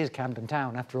 but this is Camden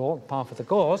Town, after all, par for the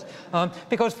course,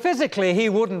 because physically he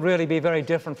wouldn't really be very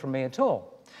different from me at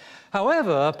all.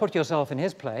 However, put yourself in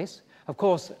his place, of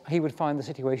course, he would find the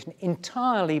situation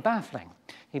entirely baffling.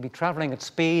 He'd be traveling at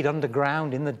speed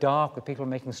underground in the dark with people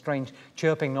making strange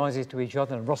chirping noises to each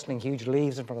other and rustling huge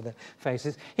leaves in front of their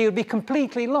faces. He would be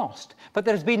completely lost. But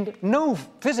there's been no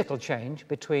physical change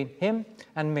between him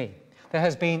and me. There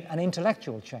has been an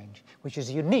intellectual change, which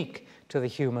is unique to the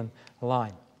human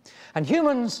line. And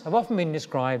humans have often been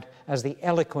described as the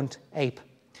eloquent ape.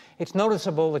 It's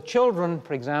noticeable that children,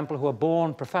 for example, who are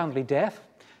born profoundly deaf,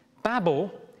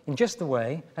 babble in just the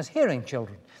way as hearing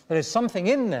children. There is something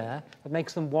in there that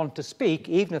makes them want to speak,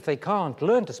 even if they can't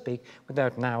learn to speak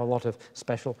without now a lot of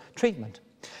special treatment.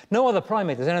 No other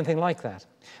primate does anything like that.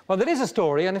 Well, there is a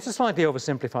story, and it's a slightly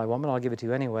oversimplified one, but I'll give it to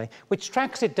you anyway, which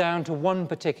tracks it down to one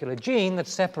particular gene that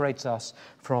separates us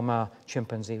from our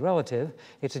chimpanzee relative.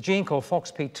 It's a gene called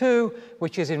FOXP2,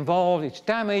 which is involved, it's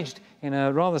damaged in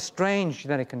a rather strange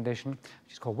genetic condition,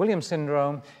 which is called Williams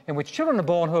syndrome, in which children are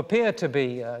born who appear to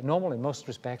be normal in most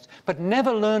respects, but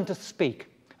never learn to speak.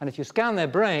 And if you scan their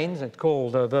brains, it's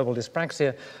called verbal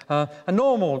dyspraxia,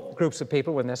 normal groups of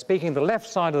people, when they're speaking, the left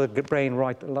side of the brain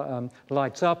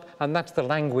lights up, and that's the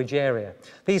language area.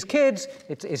 These kids,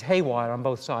 it's haywire on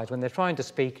both sides. When they're trying to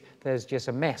speak, there's just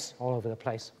a mess all over the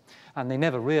place. And they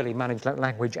never really manage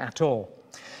language at all.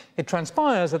 It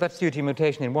transpires that that's due to a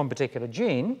mutation in one particular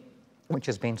gene, which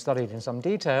has been studied in some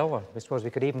detail. I suppose we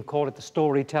could even call it the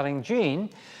storytelling gene.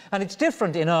 And it's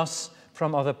different in us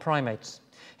from other primates.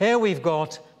 Here we've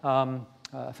got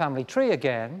a family tree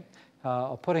again,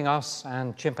 putting us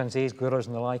and chimpanzees, gorillas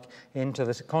and the like into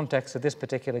the context of this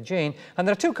particular gene. And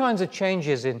there are two kinds of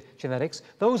changes in genetics,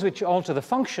 those which alter the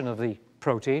function of the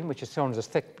protein, which is shown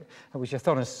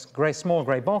as small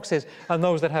grey boxes, and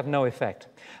those that have no effect.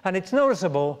 And it's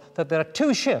noticeable that there are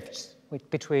two shifts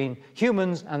between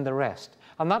humans and the rest.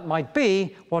 And that might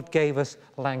be what gave us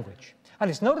language. And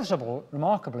it's noticeable,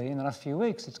 remarkably, in the last few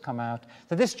weeks it's come out,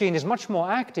 that this gene is much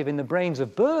more active in the brains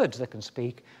of birds that can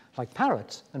speak, like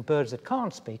parrots, and birds that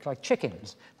can't speak, like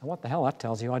chickens. Now, what the hell that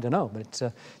tells you, I don't know, but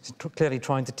it's clearly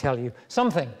trying to tell you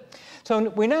something. So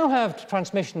we now have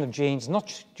transmission of genes,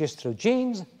 not just through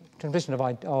genes, transmission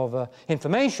of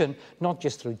information, not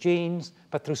just through genes,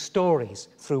 but through stories,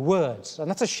 through words. And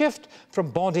that's a shift from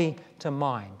body to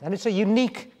mind. And it's a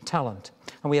unique talent.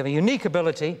 And we have a unique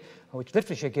ability, which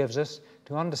literature gives us,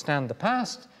 to understand the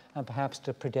past and perhaps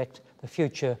to predict the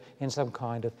future in some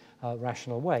kind of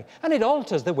rational way. And it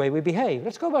alters the way we behave.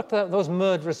 Let's go back to those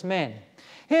murderous men.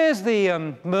 Here's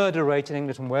the murder rate in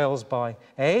England and Wales by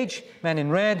age. Men in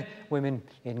red, women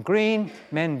in green.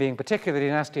 Men being particularly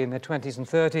nasty in their 20s and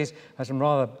 30s. There's some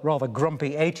rather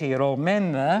grumpy 80-year-old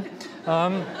men there.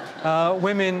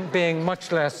 Women being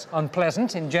much less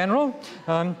unpleasant in general.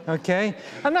 Okay,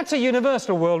 and that's a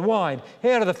universal worldwide.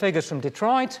 Here are the figures from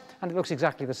Detroit, and it looks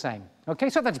exactly the same.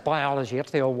 Okay, so that's biology.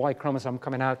 That's the old Y chromosome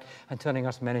coming out and turning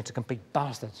us men into complete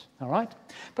bastards. All right?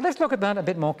 But let's look at that a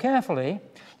bit more carefully.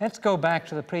 Let's go back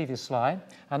to the previous slide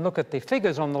and look at the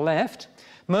figures on the left.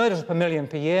 Murders per million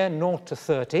per year, 0 to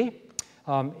 30.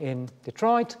 In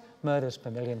Detroit, murders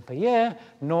per million per year,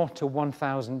 0 to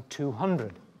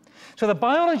 1,200. So the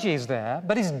biology is there,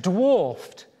 but it's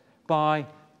dwarfed by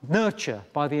nurture,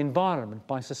 by the environment,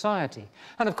 by society.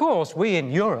 And of course, we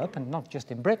in Europe, and not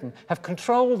just in Britain, have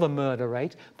controlled the murder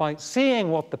rate by seeing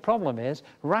what the problem is,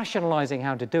 rationalizing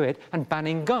how to do it, and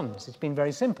banning guns. It's been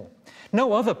very simple.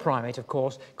 No other primate, of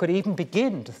course, could even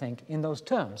begin to think in those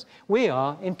terms. We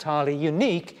are entirely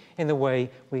unique in the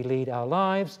way we lead our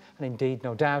lives, and indeed,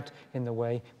 no doubt, in the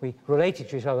way we relate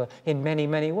to each other in many,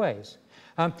 many ways.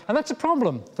 And that's a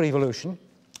problem for evolution,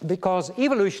 because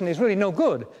evolution is really no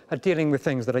good at dealing with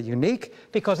things that are unique,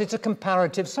 because it's a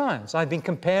comparative science. I've been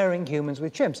comparing humans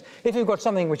with chimps. If you've got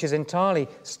something which is entirely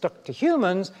stuck to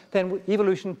humans, then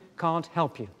evolution can't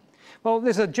help you. Well,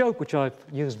 there's a joke which I've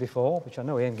used before, which I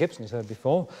know Ian Gibson has heard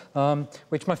before,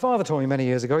 which my father told me many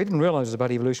years ago. He didn't realize it was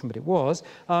about evolution, but it was.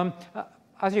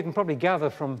 As you can probably gather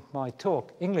from my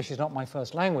talk, English is not my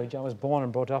first language. I was born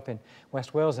and brought up in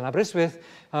West Wales in Aberystwyth,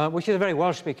 which is a very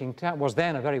Welsh-speaking town, was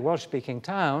then a very Welsh-speaking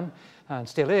town, and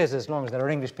still is, as long as there are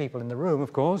English people in the room,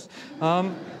 of course.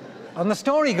 And the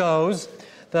story goes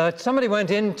that somebody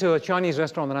went into a Chinese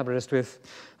restaurant in Aberystwyth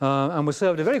and was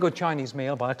served a very good Chinese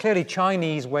meal by a clearly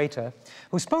Chinese waiter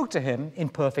who spoke to him in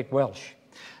perfect Welsh.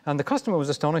 And the customer was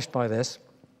astonished by this,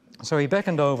 so he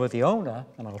beckoned over the owner,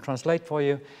 and I'll translate for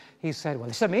you. He said, "Well,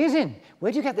 it's amazing.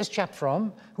 Where do you get this chap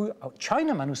from? A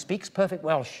Chinaman who speaks perfect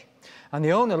Welsh." And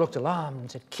the owner looked alarmed and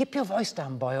said, "Keep your voice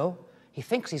down, boyo. He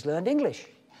thinks he's learned English."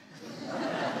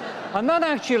 And that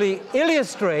actually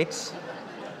illustrates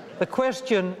the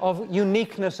question of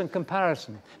uniqueness and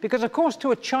comparison. Because, of course,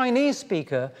 to a Chinese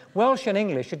speaker, Welsh and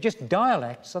English are just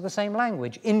dialects of the same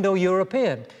language,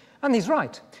 Indo-European. And he's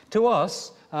right. To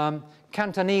us,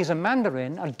 Cantonese and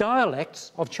Mandarin are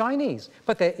dialects of Chinese,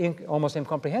 but they're almost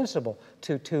incomprehensible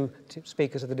to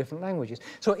speakers of the different languages.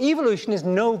 So evolution is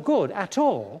no good at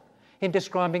all in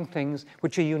describing things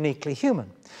which are uniquely human.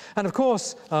 And of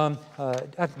course,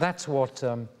 that's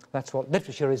what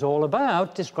literature is all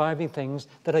about, describing things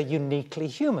that are uniquely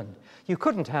human. You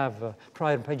couldn't have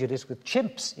Pride and Prejudice with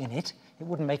chimps in it. It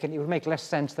would make less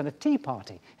sense than a tea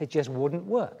party. It just wouldn't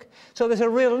work. So there's a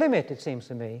real limit, it seems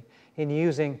to me, in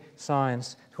using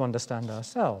science to understand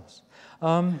ourselves.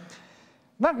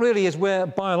 That really is where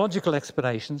biological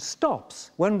exploration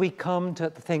stops, when we come to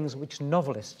the things which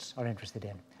novelists are interested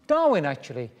in. Darwin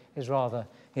actually is rather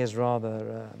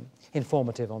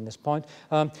informative on this point.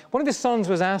 One of his sons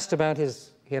was asked about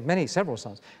he had several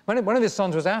sons. One of his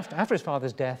sons was asked, after his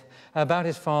father's death, about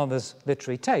his father's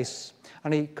literary tastes.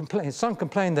 And his son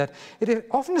complained that it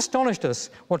often astonished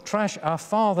us what trash our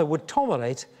father would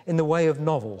tolerate in the way of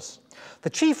novels. The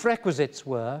chief requisites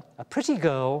were a pretty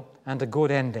girl and a good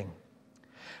ending.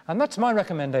 And that's my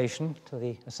recommendation to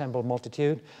the assembled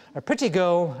multitude. A pretty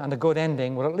girl and a good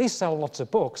ending will at least sell lots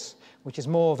of books, which is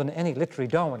more than any literary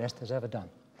Darwinist has ever done.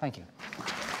 Thank you.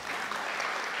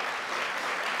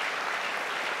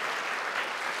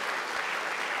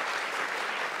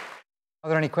 Are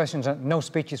there any questions? No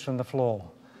speeches from the floor.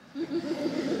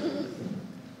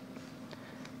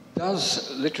 Does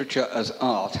literature as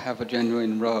art have a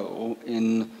genuine role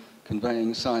in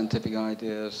conveying scientific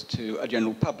ideas to a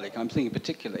general public? I'm thinking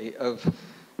particularly of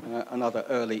another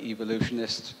early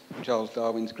evolutionist, Charles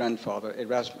Darwin's grandfather,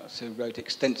 Erasmus, who wrote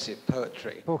extensive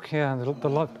poetry. Book, yeah,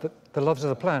 the Loves of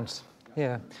the Plants.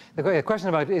 Yeah, the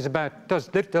question is about does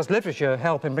literature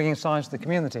help in bringing science to the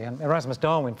community? And Erasmus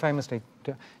Darwin, famously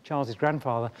Charles's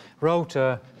grandfather, wrote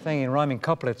a thing in rhyming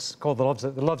couplets called the Loves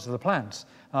of the Plants,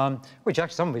 which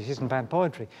actually some of it isn't bad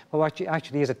poetry, but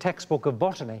actually is a textbook of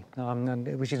botany,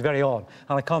 which is very odd,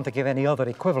 and I can't think of any other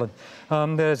equivalent.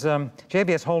 There's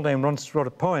J.B.S. Haldane once wrote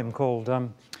a poem called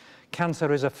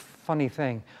 "Cancer is a Funny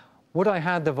Thing." Would I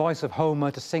had the voice of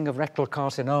Homer to sing of rectal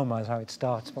carcinoma, is how it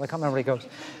starts, but I can't remember how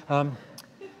it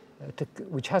goes.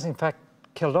 Which has, in fact,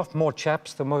 killed off more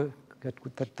chaps than were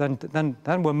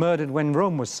murdered when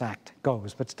Rome was sacked,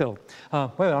 goes, but still.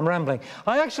 Well, I'm rambling.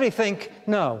 I actually think,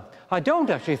 no, I don't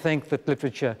actually think that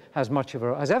literature has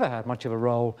ever had much of a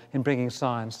role in bringing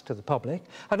science to the public.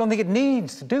 I don't think it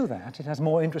needs to do that. It has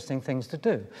more interesting things to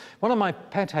do. One of my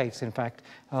pet hates, in fact,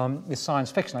 is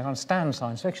science fiction. I can't stand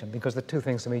science fiction because the two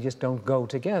things to me just don't go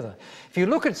together. If you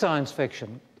look at science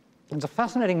fiction, there's a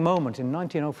fascinating moment in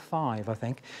 1905, I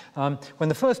think, when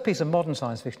the first piece of modern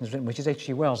science fiction is written, which is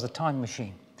H.G. Wells' The Time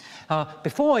Machine.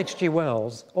 Before H.G.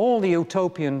 Wells, all the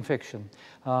utopian fiction,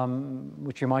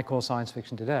 which you might call science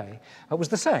fiction today, was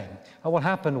the same. What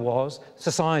happened was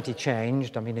society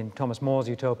changed. I mean, in Thomas More's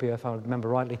Utopia, if I remember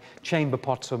rightly, chamber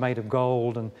pots were made of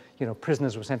gold, and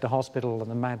prisoners were sent to hospital,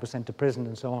 and the mad were sent to prison,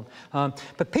 and so on.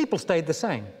 But people stayed the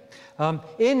same.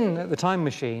 In The Time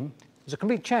Machine, was a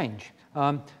complete change.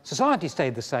 Society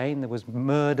stayed the same. There was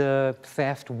murder,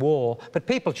 theft, war, but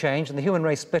people changed, and the human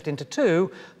race split into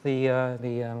two.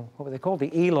 What were they called?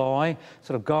 The Eloi,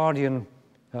 sort of guardian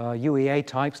UEA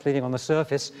types living on the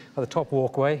surface of the top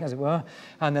walkway, as it were,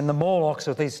 and then the Morlocks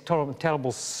are these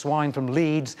terrible swine from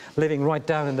Leeds living right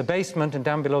down in the basement and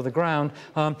down below the ground,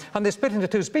 and they split into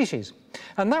two species.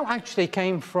 And that actually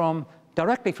came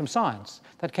directly from science.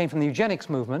 That came from the eugenics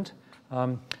movement,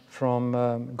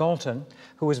 from Galton,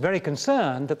 who was very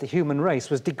concerned that the human race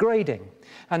was degrading.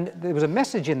 And there was a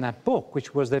message in that book,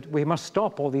 which was that we must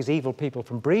stop all these evil people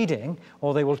from breeding,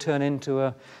 or they will turn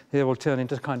into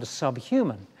kind of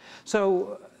subhuman.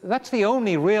 So that's the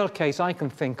only real case I can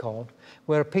think of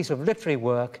where a piece of literary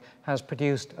work has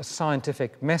produced a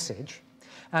scientific message,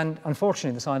 and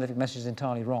unfortunately the scientific message is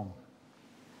entirely wrong.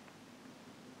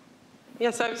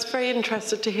 Yes, I was very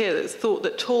interested to hear that it's thought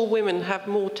that tall women have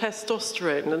more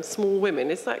testosterone than small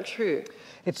women. Is that true?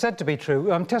 It's said to be true.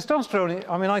 Testosterone,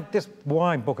 I mean, this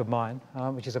wine book of mine,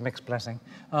 which is a mixed blessing,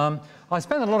 I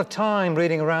spent a lot of time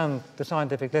reading around the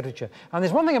scientific literature. And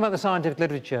there's one thing about the scientific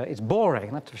literature, it's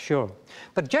boring, that's for sure.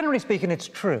 But generally speaking, it's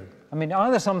true. I mean,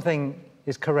 either something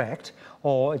is correct,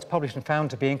 or it's published and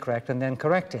found to be incorrect and then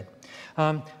corrected.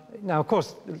 Now, of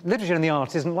course, literature in the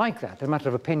arts isn't like that. It's a matter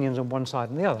of opinions on one side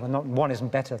and the other, and not one isn't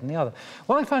better than the other.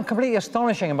 What I found completely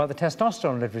astonishing about the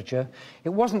testosterone literature, it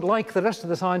wasn't like the rest of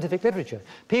the scientific literature.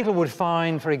 People would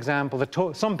find, for example,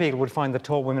 some people would find that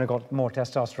tall women have got more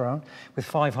testosterone with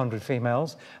 500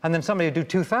 females, and then somebody would do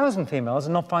 2,000 females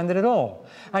and not find it at all.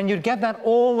 And you'd get that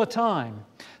all the time.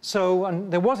 So, and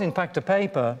there was, in fact, a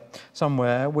paper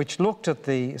somewhere which looked at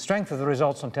the strength of the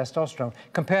results on testosterone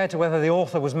compared to whether the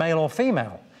author was male or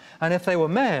female. And if they were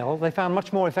male, they found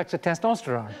much more effects of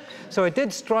testosterone. So it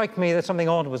did strike me that something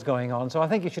odd was going on. So I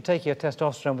think you should take your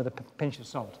testosterone with a pinch of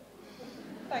salt.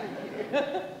 Thank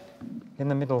you. In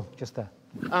the middle, just there.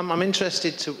 I'm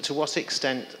interested to what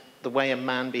extent the way a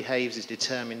man behaves is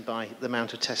determined by the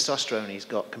amount of testosterone he's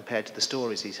got compared to the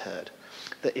stories he's heard.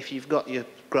 That if you've got your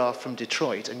graph from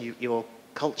Detroit and your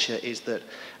culture is that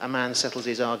a man settles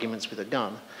his arguments with a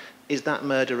gun, is that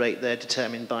murder rate there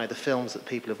determined by the films that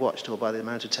people have watched or by the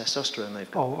amount of testosterone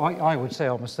they've got? Oh, I would say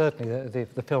almost certainly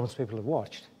the films people have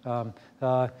watched.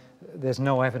 There's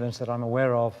no evidence that I'm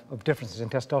aware of differences in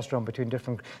testosterone between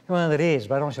different... Well, it is,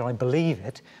 but I don't actually believe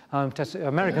it.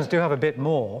 Americans do have a bit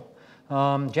more.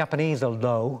 Japanese are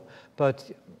low, but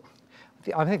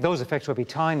I think those effects would be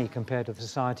tiny compared to the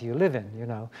society you live in, you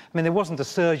know. I mean, there wasn't a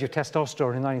surge of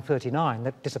testosterone in 1939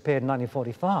 that disappeared in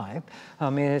 1945. I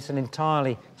mean, it's an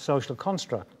entirely social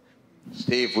construct.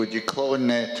 Steve, would you clone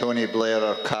Tony Blair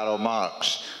or Karl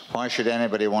Marx? Why should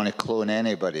anybody want to clone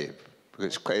anybody?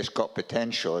 Because it's got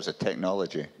potential as a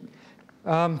technology.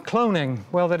 Cloning.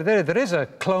 Well, there is a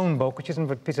clone book, which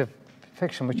isn't a piece of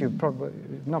fiction, which you probably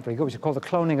not very good, which is called The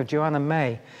Cloning of Joanna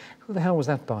May. Who the hell was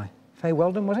that by? Faye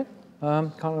Weldon, was it?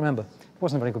 Can't remember. It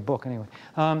wasn't a very good book, anyway.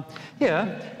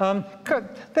 Yes.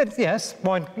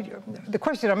 The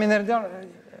question, I mean,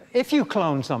 if you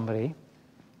clone somebody,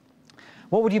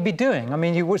 what would you be doing? I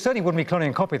mean, you certainly wouldn't be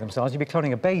cloning a copy of themselves. You'd be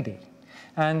cloning a baby.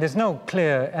 And there's no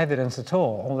clear evidence at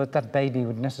all that that baby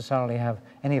would necessarily have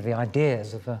any of the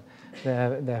ideas of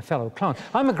their fellow clone.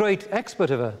 I'm a great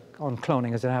expert on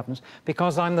cloning, as it happens,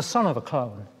 because I'm the son of a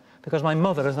clone, because my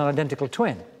mother is an identical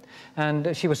twin.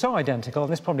 And she was so identical, and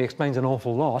this probably explains an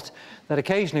awful lot, that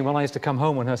occasionally when I used to come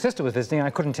home when her sister was visiting, I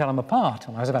couldn't tell them apart.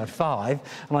 When I was about 5,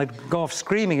 and I'd go off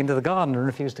screaming into the garden and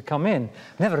refuse to come in.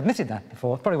 I never admitted that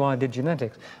before. That's probably why I did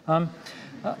genetics. I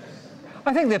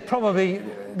think that probably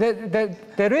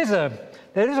there is a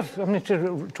I'm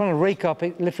trying to rake up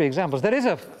literary examples. There is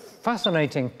a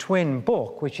fascinating twin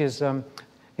book, which is a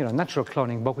natural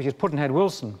cloning book, which is Pudd'nhead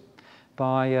Wilson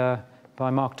by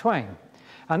Mark Twain.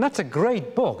 And that's a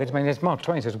great book. I mean, it's Mark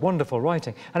Twain, so it's wonderful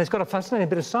writing. And it's got a fascinating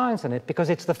bit of science in it because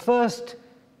it's the first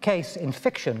case in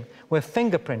fiction where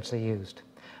fingerprints are used.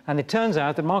 And it turns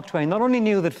out that Mark Twain not only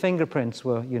knew that fingerprints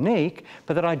were unique,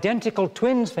 but that identical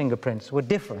twins' fingerprints were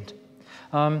different.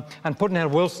 And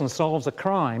Pudd'nhead Wilson solves a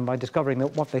crime by discovering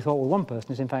that what they thought were one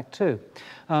person is in fact two.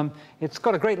 It's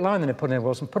got a great line in it, Pudd'nhead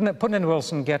Wilson. Pudd'nhead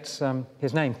Wilson gets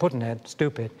his name, Pudd'nhead,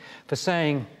 stupid, for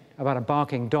saying about a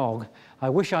barking dog, "I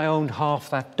wish I owned half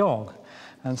that dog."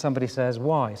 And somebody says,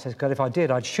 "Why?" He says, "God, if I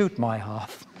did, I'd shoot my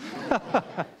half."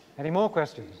 Any more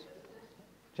questions?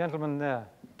 Gentleman there.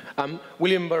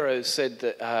 William Burroughs said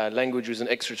that language was an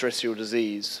extraterrestrial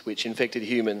disease which infected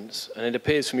humans, and it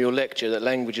appears from your lecture that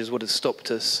language is what has stopped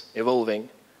us evolving.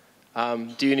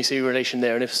 Do you see a relation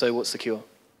there, and if so, what's the cure?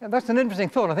 Yeah, that's an interesting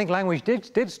thought. I think language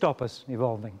did stop us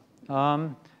evolving.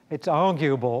 it's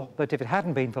arguable that if it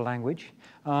hadn't been for language,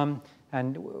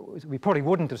 and we probably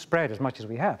wouldn't have spread as much as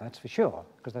we have, that's for sure,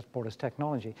 because that's brought us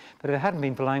technology. But if it hadn't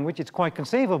been for language, it's quite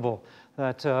conceivable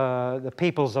that the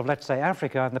peoples of, let's say,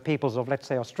 Africa and the peoples of, let's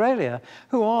say, Australia,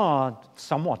 who are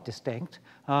somewhat distinct,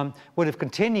 would have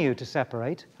continued to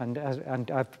separate and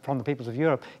from the peoples of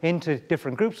Europe into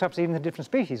different groups, perhaps even the different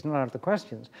species, not out of the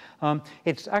questions.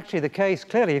 It's actually the case,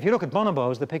 clearly, if you look at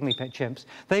bonobos, the pygmy chimps,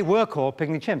 they were called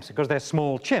pygmy chimps because they're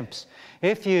small chimps.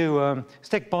 If you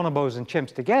stick bonobos and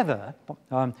chimps together,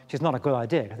 which is not a good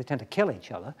idea because they tend to kill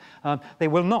each other, they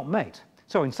will not mate.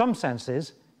 So in some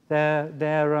senses,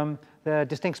 they're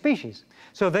distinct species.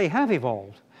 So they have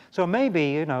evolved. So maybe,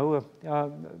 you know,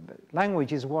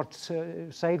 language is what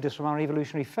saved us from our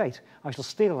evolutionary fate. I shall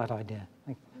steal that idea.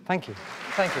 Thank you.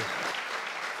 Thank you.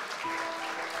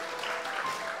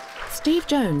 Steve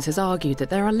Jones has argued that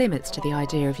there are limits to the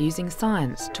idea of using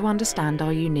science to understand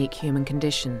our unique human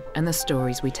condition and the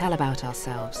stories we tell about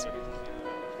ourselves.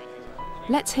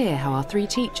 Let's hear how our three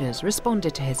teachers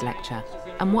responded to his lecture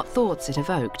and what thoughts it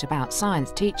evoked about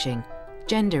science teaching,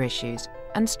 gender issues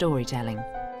and storytelling.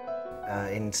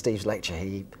 In Steve's lecture,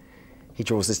 he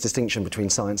draws this distinction between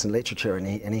science and literature,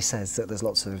 and he says that there's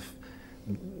lots of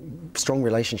strong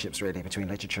relationships really between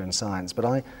literature and science. But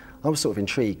I was sort of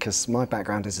intrigued because my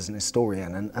background is as an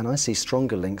historian, and I see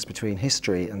stronger links between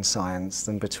history and science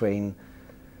than between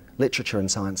literature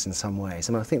and science in some ways.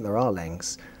 I mean, I think there are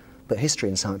links, but history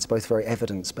and science are both very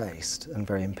evidence-based and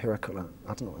very empirical. I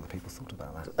don't know what other people thought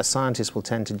about that. A scientist will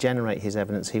tend to generate his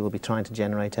evidence. He will be trying to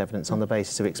generate evidence on the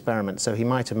basis of experiments. So he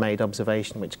might have made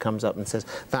observation which comes up and says,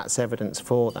 that's evidence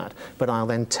for that. But I'll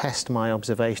then test my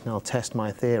observation, I'll test my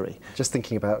theory. Just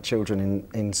thinking about children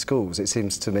in schools, it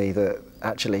seems to me that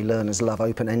actually learners love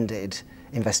open-ended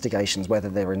investigations, whether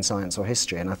they're in science or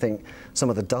history, and I think some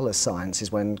of the dullest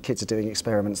where kids are doing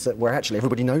experiments where actually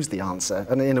everybody knows the answer,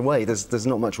 and in a way there's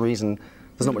not much reason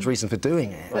for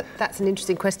doing it. But that's an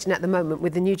interesting question at the moment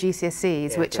with the new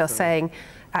GCSEs, which are saying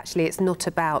actually it's not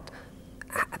about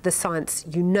the science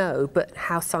you know, but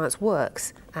how science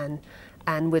works,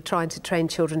 and we're trying to train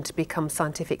children to become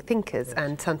scientific thinkers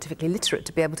and scientifically literate,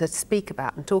 to be able to speak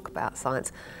about and talk about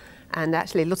science. And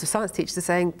actually, lots of science teachers are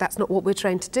saying that's not what we're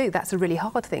trained to do. That's a really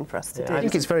hard thing for us to do. I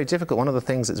think it's very difficult. One of the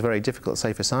things that's very difficult,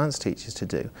 say, for science teachers to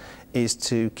do is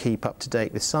to keep up to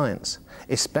date with science,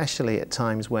 especially at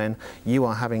times when you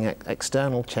are having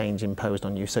external change imposed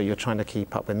on you. So you're trying to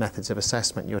keep up with methods of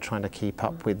assessment, you're trying to keep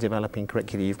up with developing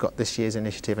curricula, you've got this year's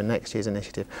initiative and next year's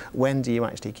initiative. When do you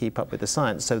actually keep up with the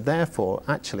science? So therefore,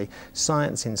 actually,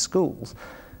 science in schools,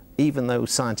 even though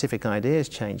scientific ideas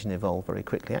change and evolve very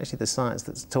quickly, actually the science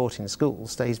that's taught in schools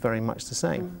stays very much the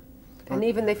same. And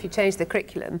even if you change the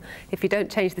curriculum, if you don't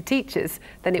change the teachers,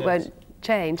 then it won't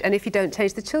change. And if you don't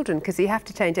change the children, because you have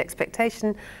to change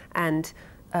expectation, and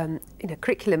you know,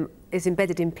 curriculum is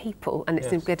embedded in people, and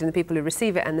it's embedded in the people who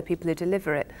receive it and the people who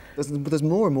deliver it. There's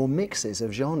more and more mixes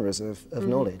of genres of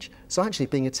knowledge. So actually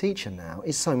being a teacher now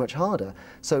is so much harder.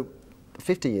 So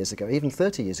 50 years ago, even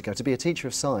 30 years ago, to be a teacher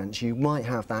of science, you might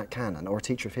have that canon, or a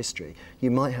teacher of history.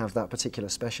 You might have that particular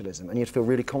specialism, and you'd feel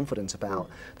really confident about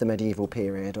the medieval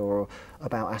period or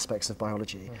about aspects of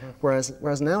biology.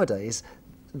 Whereas nowadays,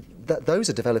 those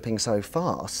are developing so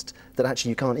fast that actually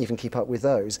you can't even keep up with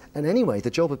those. And anyway, the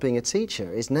job of being a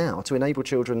teacher is now to enable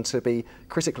children to be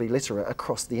critically literate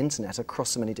across the internet,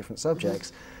 across so many different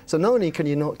subjects. So not only can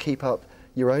you not keep up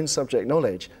your own subject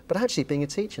knowledge, but actually being a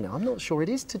teacher now, I'm not sure it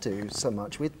is to do so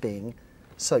much with being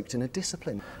soaked in a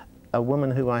discipline. A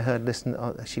woman who I heard listen,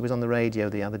 she was on the radio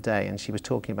the other day, and she was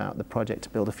talking about the project to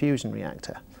build a fusion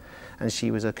reactor, and she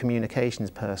was a communications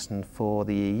person for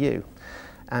the EU.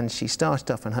 And she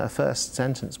started off, and her first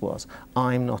sentence was,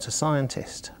 "I'm not a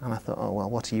scientist." And I thought, oh, well,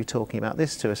 what are you talking about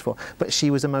this to us for? But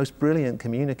she was a most brilliant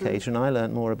communicator, and I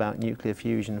learned more about nuclear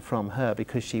fusion from her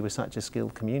because she was such a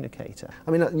skilled communicator.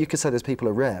 I mean, you could say those people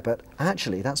are rare, but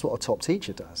actually that's what a top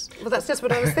teacher does. Well, that's just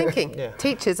what I was thinking.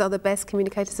 Teachers are the best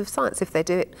communicators of science if they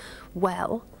do it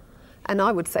well. And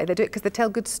I would say they do it because they tell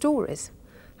good stories.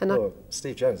 And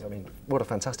Steve Jones, I mean, what a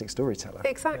fantastic storyteller.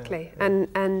 Exactly.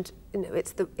 And you know,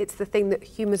 it's the thing that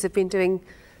humans have been doing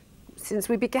since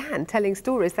we began, telling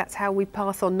stories. That's how we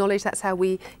pass on knowledge, that's how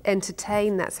we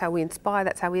entertain, that's how we inspire,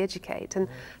 that's how we educate. And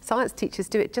science teachers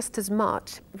do it just as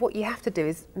much. What you have to do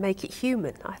is make it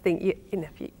human. I think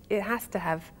it has to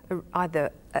have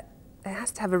it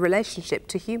has to have a relationship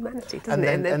to humanity, doesn't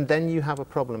it? And then you have a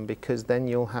problem, because then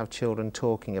you'll have children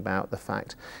talking about the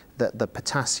fact that the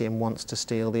potassium wants to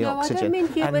steal the oxygen. No, I don't mean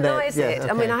humanise it.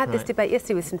 I mean, I had this debate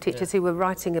yesterday with some teachers who were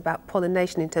writing about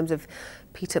pollination in terms of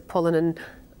Peter pollen, and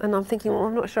I'm thinking, well,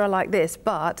 I'm not sure I like this,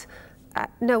 but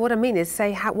No, what I mean is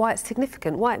say why it's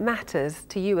significant, why it matters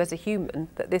to you as a human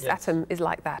that this atom is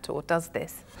like that or does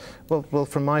this. Well,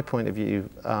 from my point of view,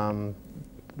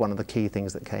 one of the key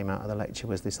things that came out of the lecture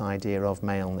was this idea of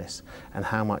maleness, and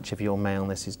how much of your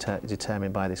maleness is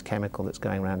determined by this chemical that's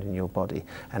going around in your body,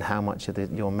 and how much of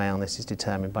your maleness is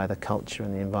determined by the culture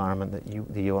and the environment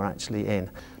that you're actually in.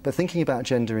 But thinking about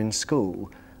gender in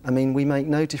school, I mean, we make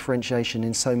no differentiation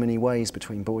in so many ways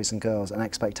between boys and girls and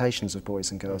expectations of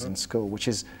boys and girls in school, which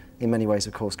is in many ways,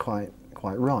 of course, quite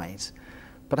right.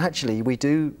 But actually,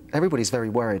 everybody's very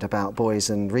worried about boys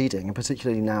and reading, and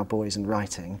particularly now boys and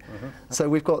writing. So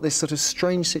we've got this sort of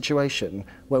strange situation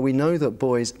where we know that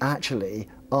boys actually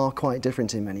are quite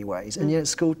different in many ways, and yet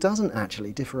school doesn't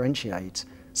actually differentiate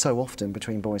so often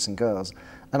between boys and girls.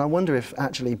 And I wonder if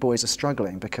actually boys are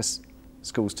struggling because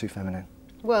school's too feminine.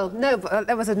 Well, no, but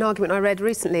there was an argument I read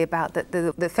recently about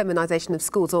the feminisation of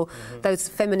schools, or those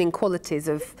feminine qualities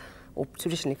of, or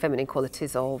traditionally feminine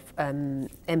qualities of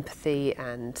empathy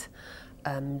and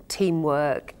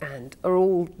teamwork, and are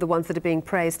all the ones that are being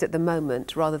praised at the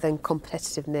moment rather than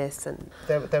competitiveness. And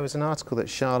there was an article that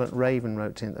Charlotte Raven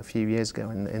wrote a few years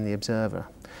ago in The Observer,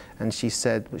 and she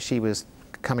said she was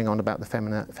coming on about the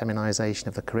feminisation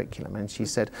of the curriculum, and she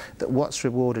said that what's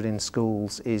rewarded in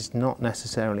schools is not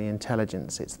necessarily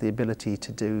intelligence, it's the ability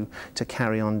to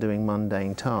carry on doing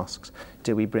mundane tasks.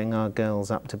 Do we bring our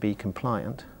girls up to be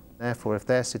compliant? Therefore, if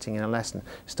they're sitting in a lesson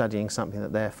studying something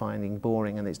that they're finding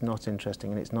boring and it's not interesting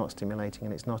and it's not stimulating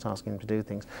and it's not asking them to do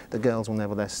things, the girls will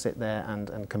nevertheless sit there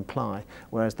and comply,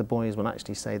 whereas the boys will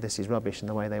actually say this is rubbish, and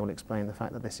the way they will explain the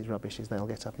fact that this is rubbish is they'll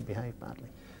get up and behave badly.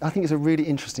 I think it's a really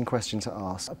interesting question to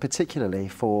ask, particularly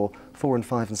for 4 and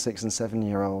 5 and 6 and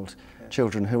 7-year-old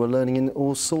children who are learning in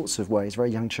all sorts of ways, very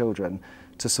young children,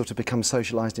 to sort of become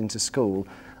socialised into school.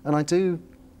 And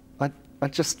I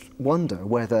just wonder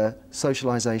whether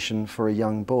socialisation for a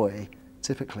young boy,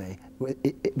 typically,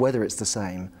 whether it's the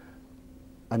same,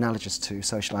 analogous to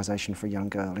socialisation for a young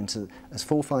girl, as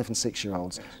 4, 5 and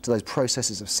 6-year-olds, to those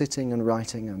processes of sitting and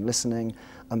writing and listening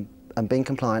and being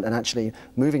compliant and actually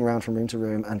moving around from room to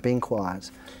room and being quiet.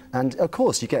 And of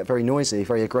course you get very noisy,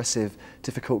 very aggressive,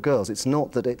 difficult girls. It's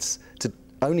not that it's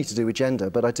only to do with gender,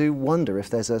 but I do wonder if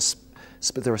there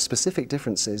are specific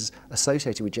differences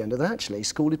associated with gender that actually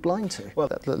school is blind to. Well,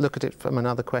 look at it from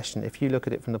another question. If you look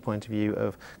at it from the point of view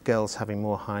of girls having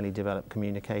more highly developed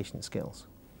communication skills,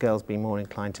 girls being more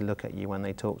inclined to look at you when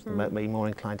they talk to them, being more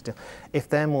inclined to if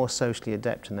they're more socially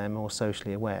adept and they're more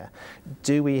socially aware,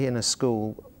 do we in a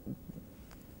school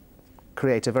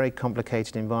create a very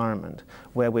complicated environment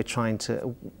where we're trying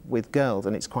to, with girls,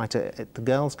 and it's the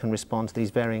girls can respond to these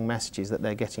varying messages that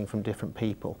they're getting from different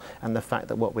people, and the fact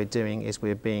that what we're doing is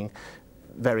we're being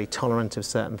very tolerant of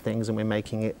certain things and we're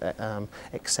making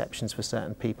exceptions for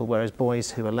certain people, whereas boys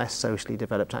who are less socially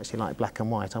developed actually like black and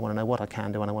white. I want to know what I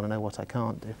can do and I want to know what I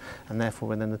can't do, and therefore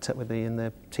within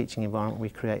the teaching environment we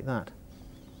create that.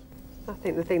 I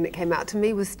think the thing that came out to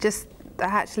me was just that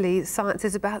actually science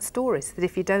is about stories, that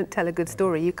if you don't tell a good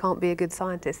story you can't be a good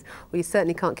scientist, or you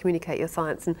certainly can't communicate your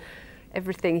science, and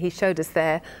everything he showed us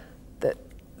there that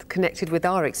connected with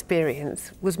our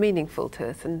experience was meaningful to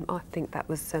us, and I think that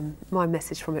was my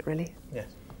message from it, really. Yes.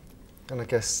 And I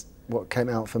guess what came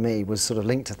out for me was sort of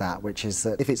linked to that, which is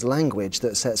that if it's language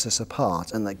that sets us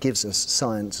apart and that gives us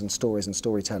science and stories and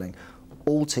storytelling,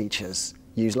 all teachers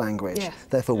use language. Yes.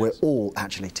 Therefore, we're all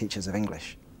actually teachers of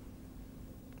English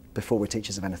before we're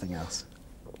teachers of anything else.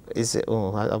 Is it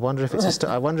all? I wonder if it's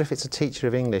I wonder if it's a teacher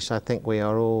of English. I think we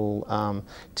are all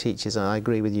teachers. I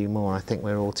agree with you more. I think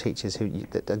we're all teachers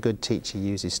that a good teacher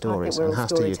uses stories and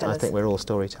has to use. I think we're all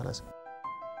storytellers.